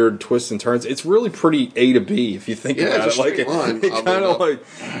such weird twists and turns, it's really pretty A to B if you think about it's a it. straight line.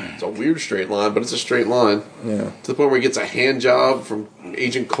 It's a weird straight line, but it's a straight line. Yeah. To the point where he gets a hand job from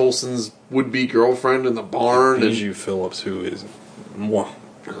Agent Coulson's would-be girlfriend in the barn. Bijou Phillips, who is,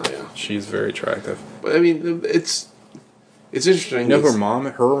 she's very attractive. But I mean, it's interesting. You know who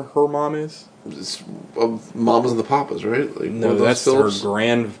her mom is? It's Mamas and the Papas, right? Like no, that's Phillips? Her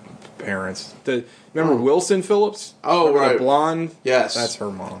grandparents. Remember Wilson Phillips? Oh, right. The blonde? Yes. That's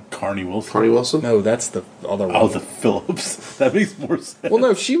her mom. Carney Wilson? No, that's the other one. Oh, the Phillips. That makes more sense. Well,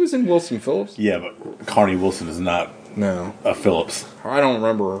 no, she was in Wilson Phillips. Yeah, but Carney Wilson is not a Phillips. I don't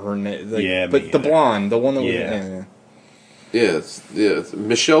remember her name. But the blonde, the one that was... Yeah, it's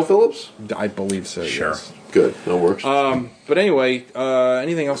Michelle Phillips? I believe so, Sure. Yes. Good. That works. But anyway,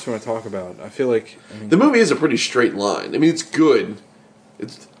 anything else we want to talk about? I feel like... the movie is a pretty straight line. I mean, it's good.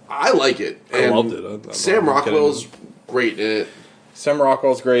 I like it. I loved it. Sam Rockwell's great in it. Sam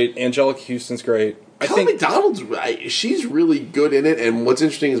Rockwell's great. Angelica Houston's great. Kelly McDonald's, she's really good in it. And what's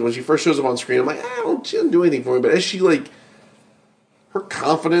interesting is when she first shows up on screen, I'm like, she doesn't do anything for me. But as she, like, her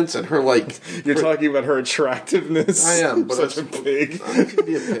confidence and her, like... You're talking about her attractiveness. I am. But such a pig. I thought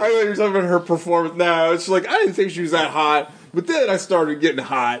you were talking about her performance. No, it's like, I didn't think she was that hot. But then I started getting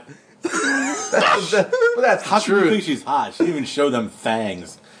hot. But that's how do you think she's hot? She didn't even show them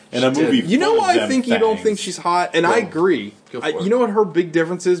fangs in a movie. You know why I think you don't think she's hot, and I agree. You know what her big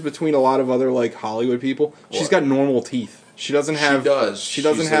difference is between a lot of other like Hollywood people? She's got normal teeth. She doesn't have. She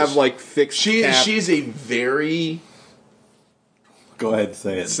doesn't have like fixed. She's a very. Go ahead,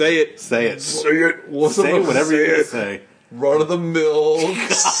 say it. Say it. Say it. Say it. Say whatever you want to say. Run of the mill.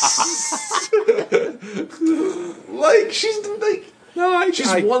 Like she's like. No, she's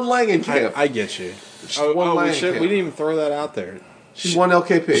one Langenkamp. I get you. She's one Langenkamp. We didn't even throw that out there. She's one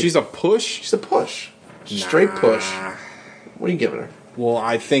LKP. She's a push? She's a push. Straight push. What are you giving her? Well,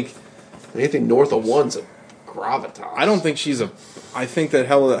 I think... anything north of one's a gravitas. I don't think she's a... I think that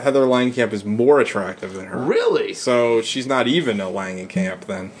Heather Langenkamp is more attractive than her. Really? So she's not even a Langenkamp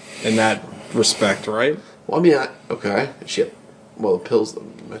then, in that respect, right? Well, I mean, okay. The pills, the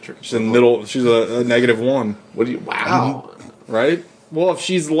metric. She's a middle... She's a -1. What do you... Wow. Right? Well, if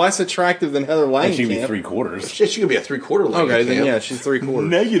she's less attractive than Heather Langenkamp, She can be 3/4. Shit, she could be a 3/4 Langenkamp. Okay, then yeah, she's 3/4.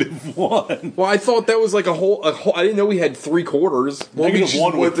 -1. Well, I thought that was like a whole. I didn't know we had 3/4. Well,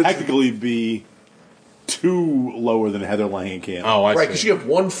 -1 would technically be 2 lower than Heather Langenkamp. Oh, I see. Right, because you have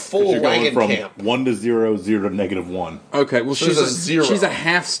one full You're going from Langenkamp. 1 to 0, 0 to -1. Okay, well, So she's there's a 0. She's a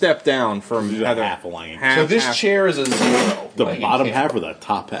half step down from She's a Heather. half a Langenkamp. Half, So this half. chair is a 0. The Langenkamp. bottom half or the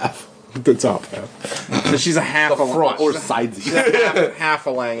top half? The top half. So she's a half The a front. Or sides. half a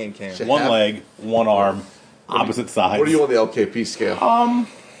Langenkamp. One leg, one arm, opposite sides. What do you on the LKP scale?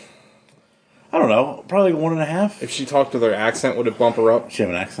 I don't know. Probably like 1.5. If she talked with her accent, would it bump her up? She have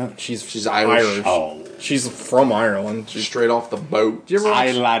an accent? She's Irish. Oh. She's from Ireland. She's straight off the boat. Do you ever watch,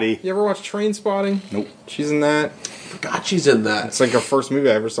 Aye, laddie. you ever watch Train Spotting? Nope. She's in that. God, she's in that. It's like her first movie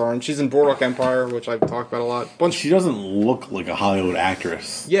I ever saw her in. She's in Boardwalk Empire, which I've talked about a lot. But she doesn't look like a Hollywood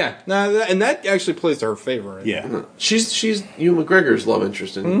actress. Yeah, and that actually plays to her favor. Yeah. She's Ewan McGregor's love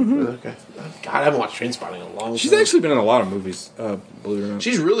interest in. Okay. God, I haven't watched Trainspotting in a long time. She's actually been in a lot of movies, believe it or not.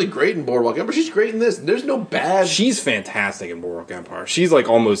 She's really great in Boardwalk Empire. She's great in this. There's no bad. She's fantastic in Boardwalk Empire. She's like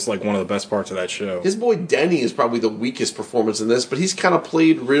almost like one of the best parts of that show. His boy Denny is probably the weakest performance in this, but he's kind of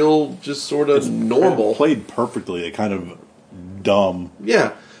played real, just sort of normal. Played perfectly. It kind of dumb.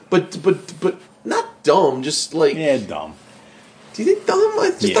 Yeah, but not dumb. Just like Dumb. Do you think dumb?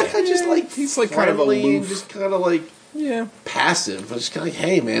 Like, just that guy, just like he's like kind of friendly and aloof. just kind of like passive. Just kind of like,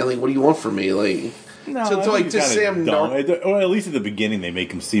 hey man, like what do you want from me? Like No, to I like think to he's kinda Sam dumb. Nar- Or at least at the beginning, they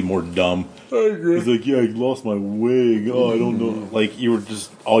make him seem more dumb. I agree. He's like, yeah, I lost my wig. Oh, I don't know. Like you were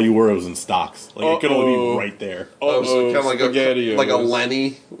just all you were was in stocks. Like it could only be right there. Oh, so kind of like a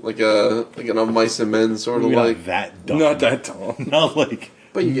Lenny, like an Of Mice and Men sort of Maybe like not that dumb. Not that tall. Not like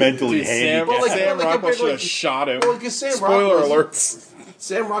But you get- mentally Dude, Sam, handicapped. Sam like a Rockwell big, should like- have shot him. Well, because Sam Spoiler Rockwell's- alerts.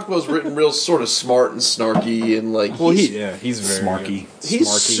 Sam Rockwell's written real sort of smart and snarky and like Well, he's he's very Smarky. good. he's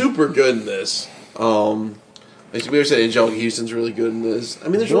Smarky. super good in this. As we already said, Angelica Houston's really good in this. I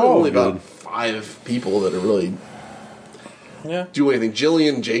mean, there's They're really all only good. about 5 people that are really Yeah. do anything.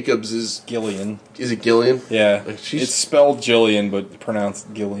 Jillian Jacobs is Gillian. it Gillian? Yeah. Like, she's- It's spelled Jillian, but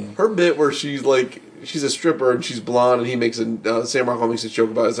pronounced Gillian. Her bit where she's like she's a stripper and she's blonde and he makes Sam Rockwell makes a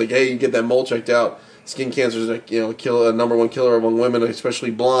joke about it. It's like, hey, you get that mole checked out. Skin cancer is like, kill a number 1 killer among women,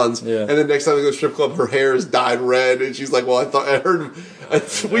 especially blondes. Yeah. And then next time they go to the strip club, her hair is dyed red, and she's like, "Well, I heard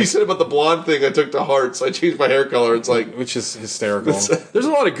what you said about the blonde thing. I took to heart, so I changed my hair color." It's like, Which is hysterical. There's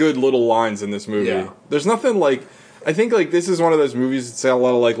a lot of good little lines in this movie. Yeah. There's nothing like... I think like this is one of those movies that say a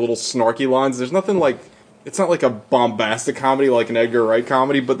lot of like little snarky lines. There's nothing like... It's not like a bombastic comedy like an Edgar Wright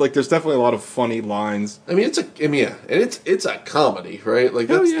comedy, but like there's definitely a lot of funny lines. and it's a comedy, right? Like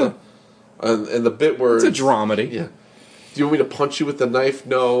that's yeah. and the bit where It's a dramedy. Yeah. Do you want me to punch you with the knife?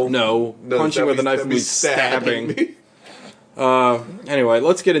 No. No, punching with a knife would be stabbing. me. Anyway,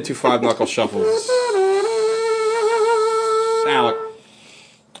 let's get into Five Knuckle Shuffles. Alec.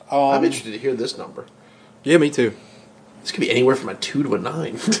 I'm interested to hear this number. Yeah, me too. This could be anywhere from a 2 to a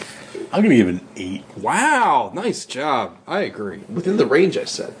 9. I'm gonna give it an 8. Wow, nice job. I agree. Within the range I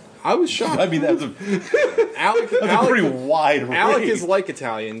said. I was shocked. I mean, that's a Alec, pretty wide range. Alec is like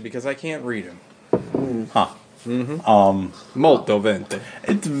Italian because I can't read him. Huh. Molto vente.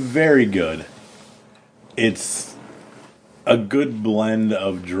 It's very good. It's a good blend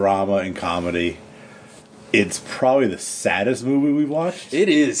of drama and comedy. It's probably the saddest movie we've watched. It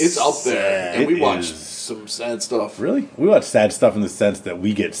is. It's up there. And It we watched is. some sad stuff. Really? We watch sad stuff in the sense that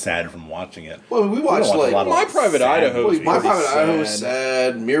we get sad from watching it. Well, we watched don't watch a like lot of My Private sad Idaho movies. is My pretty Private Idaho was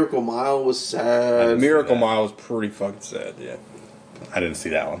sad. sad. Miracle Mile was sad. Miracle Mile was pretty fucking sad, yeah. I didn't see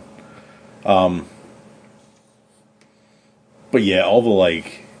that one. But yeah, all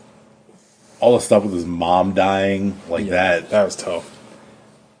the stuff with his mom dying, like that. That was tough.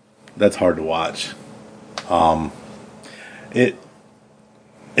 That's hard to watch.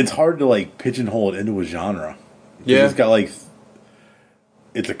 It's hard to like pigeonhole it into a genre. Yeah. It's got like,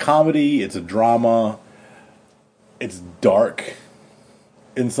 it's a comedy, it's a drama, it's dark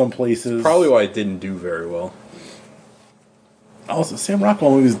in some places. Probably why it didn't do very well. Also, Sam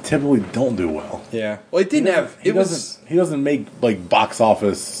Rockwell movies typically don't do well. Yeah. Well, it didn't have... He It was... doesn't make like box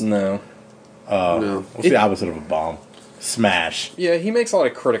office. No. No. What's the opposite of a bomb? Smash. Yeah, he makes a lot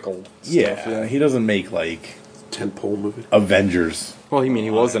of critical stuff. Yeah, he doesn't make like Tentpole movie. Avengers. Well, he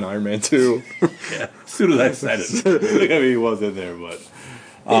was in Iron Man 2. Yeah, as soon as I said it, I mean, he was in there, but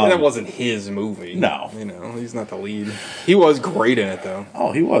that wasn't his movie. No. You know, he's not the lead. He was great in it, though.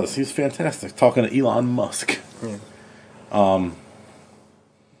 oh, he was fantastic. Talking to Elon Musk. Yeah.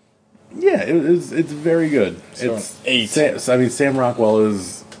 Yeah, it's very good. So, It's 8. Sam Rockwell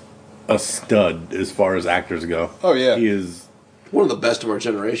is a stud as far as actors go. Oh, yeah. he is One of the best of our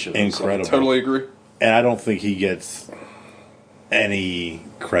generation. Incredible. Totally agree. And I don't think he gets any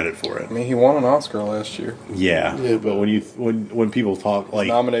credit for it. I mean, he won an Oscar last year. Yeah, but when people talk like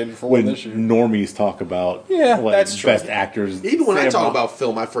nominated for when one this year. normies talk about that's true. best actors, Even when I Sam talk about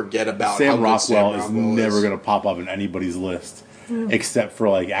film, I forget about Sam how good Rockwell Sam is Rockwell never going to pop up in anybody's list except for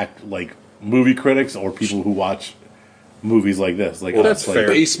like movie critics or people who watch movies like this. Like that's fair.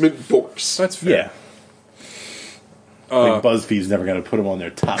 Basement dorks. That's fair. Yeah. Like BuzzFeed's never going to put him on their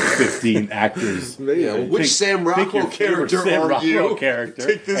top 15 actors. Yeah, which Sam Rockwell character Sam are Rockwell you?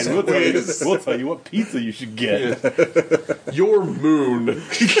 Take this and we'll tell you what pizza you should get. Your moon.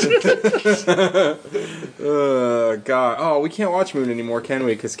 God. Oh, we can't watch Moon anymore, can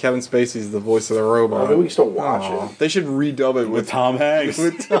we? Because Kevin Spacey's the voice of the robot. Maybe we can still watch it. They should redub it With Tom Hanks.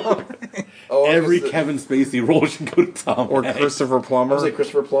 Every Kevin Spacey role should go to Tom or Hanks. Christopher Plummer. I was like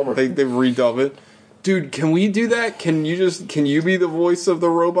Christopher Plummer. They redub it. Dude, can we do that? Can you be the voice of the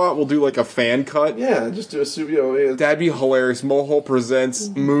robot? We'll do like a fan cut. Yeah, just do a studio. That'd be hilarious. Mohole presents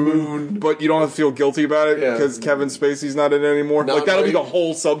Moon, but you don't have to feel guilty about it because Kevin Spacey's not in it anymore. Like that'll be the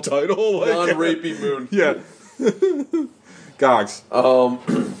whole subtitle. Like, non-rapey Moon. Yeah. Gogs.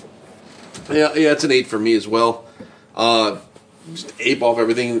 Yeah, it's an 8 for me as well. Just ape off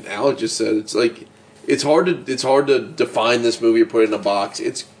everything Alec just said. It's like it's hard to define this movie or put it in a box.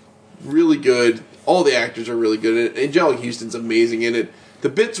 It's really good. All the actors are really good in it. Angelica Houston's amazing in it. The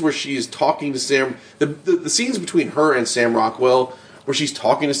bits where she's talking to Sam, the scenes between her and Sam Rockwell, where she's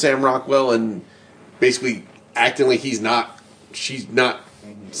talking to Sam Rockwell and basically acting like she's not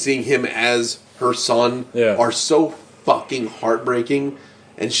seeing him as her son, are so fucking heartbreaking,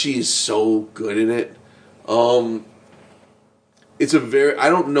 and she is so good in it. It's I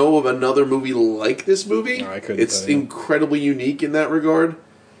don't know of another movie like this movie. No, I couldn't. It's incredibly unique in that regard.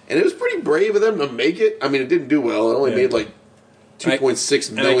 And it was pretty brave of them to make it. I mean, it didn't do well. It only made like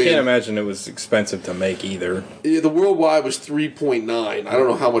 $2.6 million. And I can't imagine it was expensive to make either. The worldwide was 3.9. I don't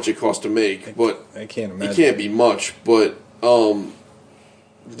know how much it cost to make, but I can't imagine. It can't be much. But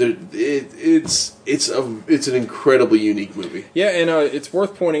it's an incredibly unique movie. Yeah, and it's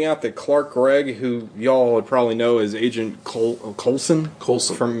worth pointing out that Clark Gregg, who y'all would probably know as Agent Coulson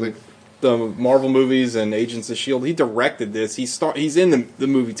from the Marvel movies and Agents of S.H.I.E.L.D., he directed this. He's in the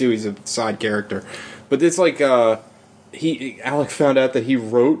movie too. He's a side character, but it's like Alec found out that he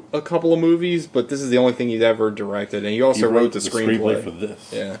wrote a couple of movies, but this is the only thing he's ever directed, and he also wrote the screenplay for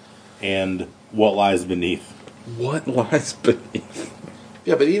this. Yeah, and What Lies Beneath. What Lies Beneath?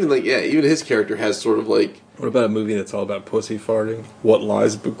 Yeah, but even his character has sort of like. What about a movie that's all about pussy farting? What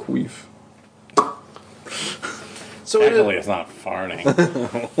Lies Bequeath? So technically, it's not farting,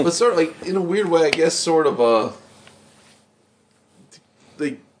 but sort of like in a weird way, I guess. Sort of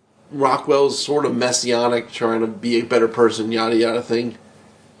like Rockwell's sort of messianic, trying to be a better person, yada yada thing.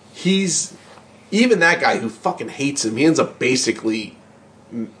 He's even that guy who fucking hates him. He ends up basically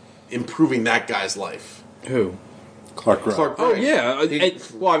improving that guy's life. Who? Clark Gregg. Oh yeah.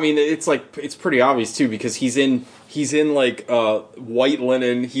 Well, I mean, it's pretty obvious too because he's in like white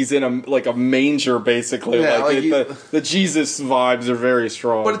linen. He's in a manger basically. Yeah, the Jesus vibes are very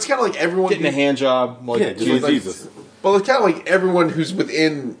strong. But it's kind of like everyone getting a hand job. Like, just like Jesus. Well, it's kind of like everyone who's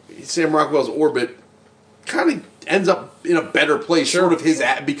within Sam Rockwell's orbit kind of ends up in a better place, sort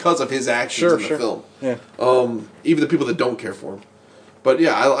of because of his actions in the film. Yeah. Even the people that don't care for him. But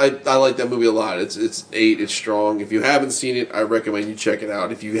yeah, I like that movie a lot. It's 8. It's strong. If you haven't seen it, I recommend you check it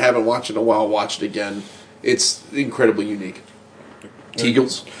out. If you haven't watched it in a while, watch it again. It's incredibly unique.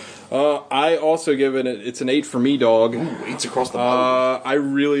 Teagles? I also give it. It's an 8 for me, dog. Ooh, 8's across the bottom. I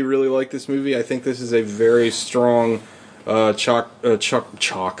really, really like this movie. I think this is a very strong Chuck.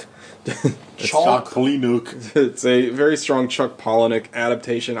 Chuck Palahniuk. It's a very strong Chuck Palahniuk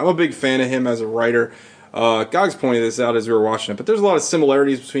adaptation. I'm a big fan of him as a writer. Gogs pointed this out as we were watching it, but there's a lot of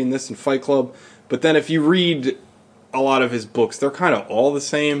similarities between this and Fight Club. But then if you read a lot of his books, they're kind of all the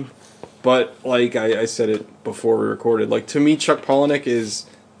same. But like I said it before we recorded, like to me, Chuck Palahniuk is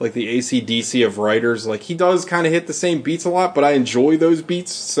like the AC/DC of writers. Like he does kind of hit the same beats a lot, but I enjoy those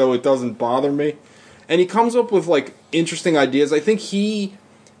beats, so it doesn't bother me. And he comes up with like interesting ideas. I think he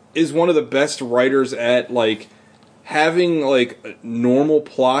is one of the best writers at like having like normal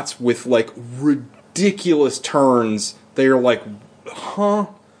plots with like ridiculous turns. They're like, huh?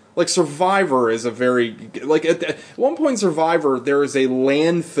 Like Survivor is a very like at one point in Survivor there is a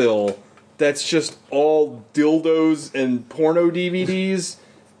landfill that's just all dildos and porno DVDs,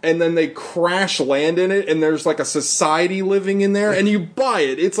 and then they crash land in it, and there's like a society living in there, and you buy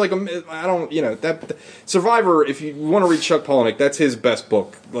it. It's like that Survivor. If you want to read Chuck Palahniuk, that's his best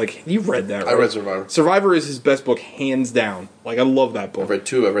book. Like, you've read that, right? I read Survivor. Survivor is his best book, hands down. Like, I love that book. I've read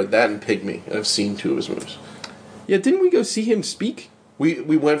 2. I've read that and Pygmy, and I've seen 2 of his movies. Yeah, didn't we go see him speak? We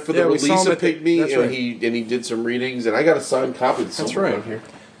went for the release of Pygmy, and right. he did some readings, and I got a signed copy of That's right. around here.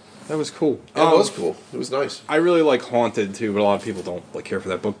 That was cool. It was cool. It was nice. I really like Haunted too, but a lot of people don't like care for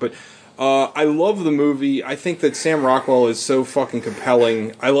that book. But I love the movie. I think that Sam Rockwell is so fucking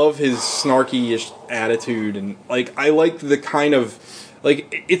compelling. I love his snarky-ish attitude, and like I like the kind of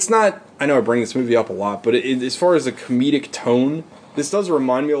like it's not. I know I bring this movie up a lot, but as far as a comedic tone, this does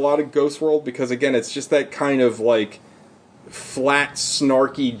remind me a lot of Ghost World because again, it's just that kind of like flat,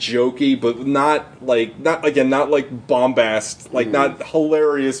 snarky, jokey, but not like bombast, like not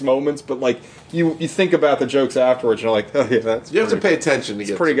hilarious moments, but like you think about the jokes afterwards, and you're like, oh yeah, that's you have to pay attention to it's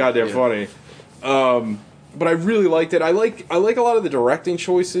get pretty to goddamn it, funny. But I really liked it. I like a lot of the directing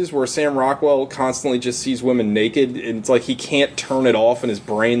choices where Sam Rockwell constantly just sees women naked, and it's like he can't turn it off in his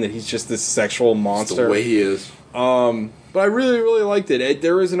brain that he's just this sexual monster. It's the way he is. But I really, really liked it.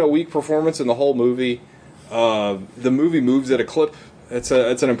 There isn't a weak performance in the whole movie. The movie moves at a clip. It's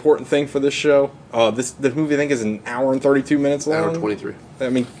an important thing for this show. The movie I think is an hour and 32 minutes long. Hour and 23. I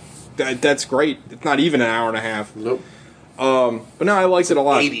mean, that's great. It's not even an hour and a half. Nope. But no, I liked it a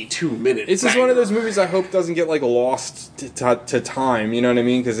lot. 82 minutes. It's just one of those movies I hope doesn't get like lost to time. You know what I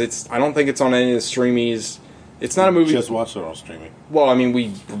mean? Because I don't think it's on any of the streamies. It's not a movie. Just watched it on streaming. Well, I mean,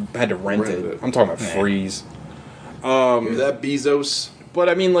 we had to rent it. I'm talking about Freeze. Hear that, Bezos? But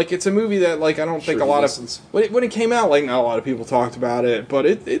I mean, like, it's a movie that, like, I don't think a lot of when it came out, like, not a lot of people talked about it. But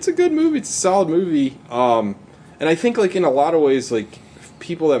it's a good movie. It's a solid movie. And I think, like, in a lot of ways, like,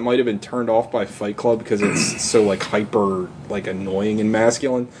 people that might have been turned off by Fight Club because it's so, like, hyper, like, annoying and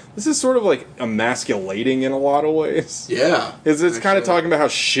masculine. This is sort of, like, emasculating in a lot of ways. Yeah. It's kind of talking about how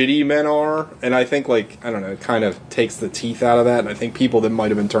shitty men are. And I think, like, I don't know, it kind of takes the teeth out of that. And I think people that might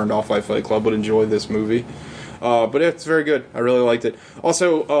have been turned off by Fight Club would enjoy this movie. But it's very good. I really liked it.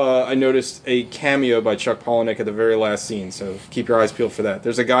 Also, I noticed a cameo by Chuck Palahniuk at the very last scene, so keep your eyes peeled for that.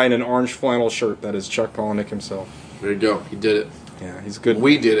 There's a guy in an orange flannel shirt that is Chuck Palahniuk himself. There you go. He did it. Yeah, he's good.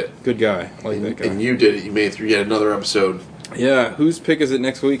 We did it. Good guy. I like that guy. And you did it. You made it through yet another episode. Yeah, whose pick is it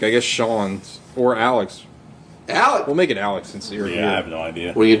next week? I guess Sean's. Or Alex. Alex? We'll make it Alex since you're here. I have no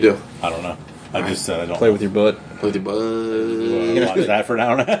idea. What do you do? I don't know. I just said I don't play with your butt. Play with your butt. Watch that for an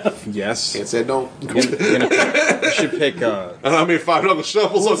hour and a half. Yes. Can't say no. You should pick. I mean, $5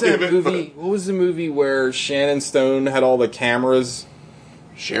 shovels. What was the movie where Shannon Stone had all the cameras?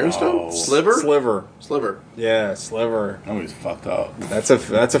 Sharon Stone? Oh. Sliver. Yeah, Sliver. That movie's fucked up. That's a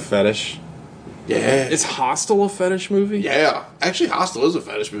fetish. Yeah. Is Hostel a fetish movie? Yeah. Actually, Hostel is a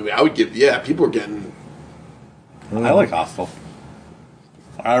fetish movie. I would give. Yeah, people are getting. I like Hostel.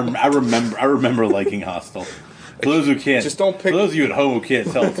 I remember liking Hostel. For those who can't, just don't pick. For those of you at home who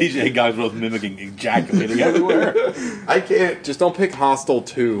can't tell, TJ guys both mimicking ejaculating everywhere. I can't. Just don't pick Hostel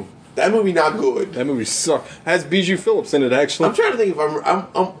 2. That movie not good. That movie sucks. Has Bijou Phillips in it, actually. I'm trying to think if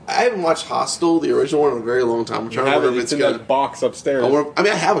I haven't watched Hostel, the original one, in a very long time. I'm trying to remember if it's in that box upstairs. I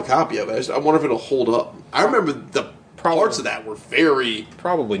have a copy of it. I wonder if it'll hold up. I remember the parts of that were very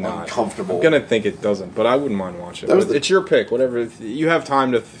probably not uncomfortable. I'm gonna think it doesn't, but I wouldn't mind watching it. It's your pick. Whatever you have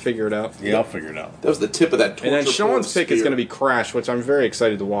time to figure it out. Yeah, I'll figure it out. That was the tip of that. Torture and then Sean's pick is going to be Crash, which I'm very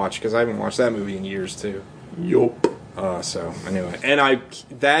excited to watch because I haven't watched that movie in years too. Yup. So anyway, and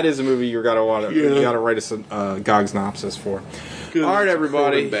that is a movie you gotta want. You gotta write us a GOG synopsis for. Good. All right,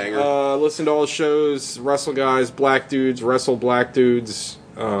 everybody. Listen to all the shows. Wrestle guys, black dudes, wrestle black dudes.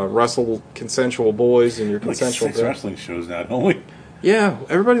 Wrestle consensual boys and your consensual. Like 6 wrestling shows now, don't we? Yeah,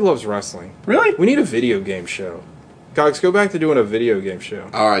 everybody loves wrestling. Really? We need a video game show. Gogs, go back to doing a video game show.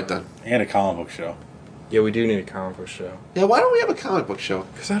 All right, then. And a comic book show. Yeah, we do need a comic book show. Yeah, why don't we have a comic book show?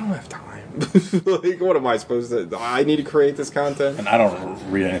 Because I don't have time. Like, what am I supposed to... I need to create this content? And I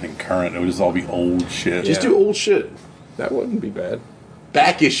don't read anything current. It would just all be old shit. Just do old shit. That wouldn't be bad.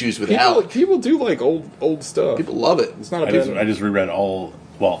 Back issues with Alec. People do like old stuff. People love it. It's not a bad... I just reread all...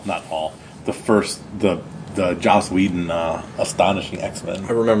 Well, not all. The Joss Whedon Astonishing X-Men.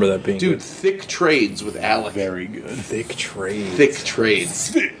 I remember that being good. Dude, Thick Trades with Alec. Very good. Thick Trades.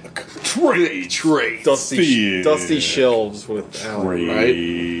 Dusty shelves with Alec.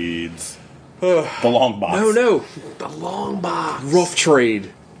 Trades. The long box. No. The long box. Rough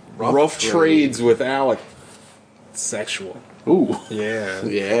Trades with Alec. Sexual. Ooh. Yeah.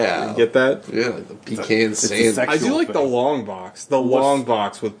 Yeah. You get that? Yeah, like the pecan sand. I do like the long box. The long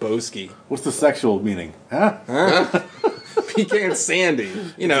box with Boski. What's the sexual meaning? Huh? He can't Sandy.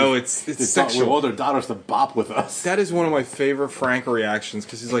 You know, it's sexual. We want their daughters to bop with us. That is one of my favorite Frank reactions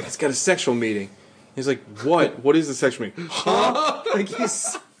because he's like, it's got a sexual meeting. He's like, what? What is the sexual meeting? Huh? Like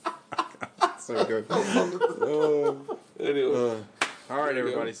he's so good. Anyway. All right,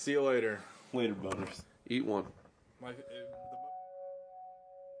 everybody. See you later. Later, boners. Eat one.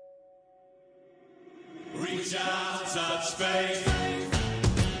 Reach out, touch faith.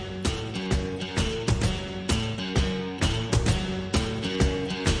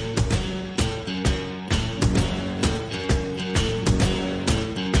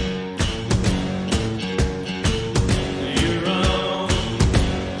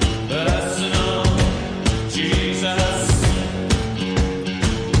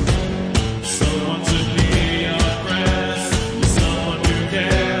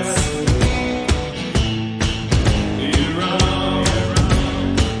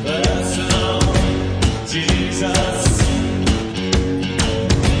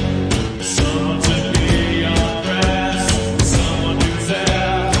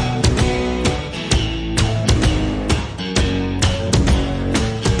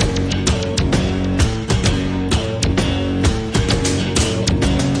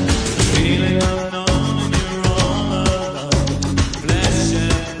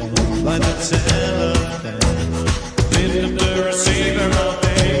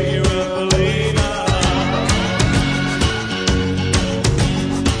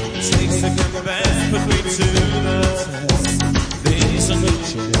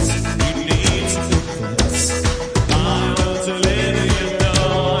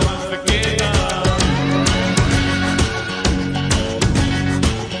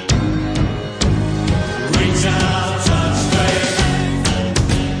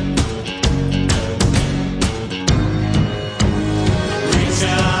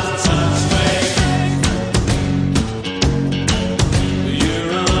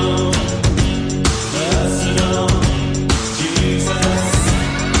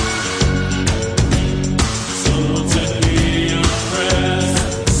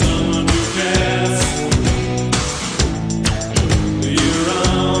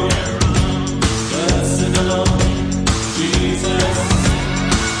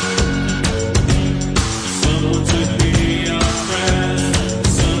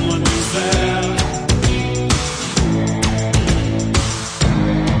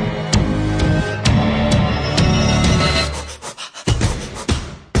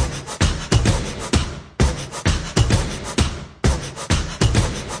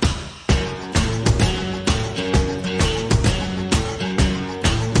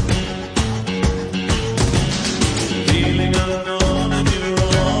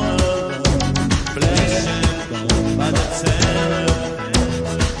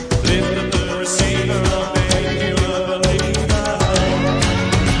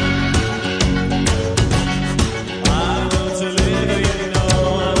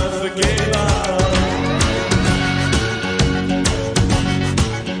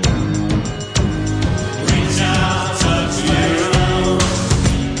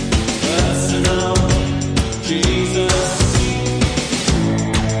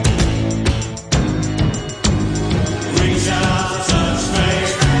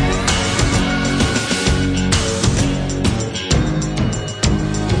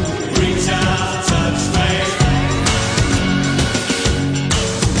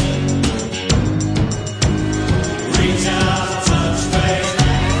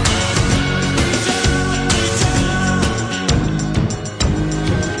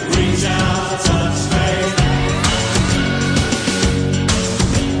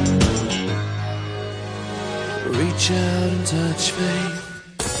 Reach out and touch faith.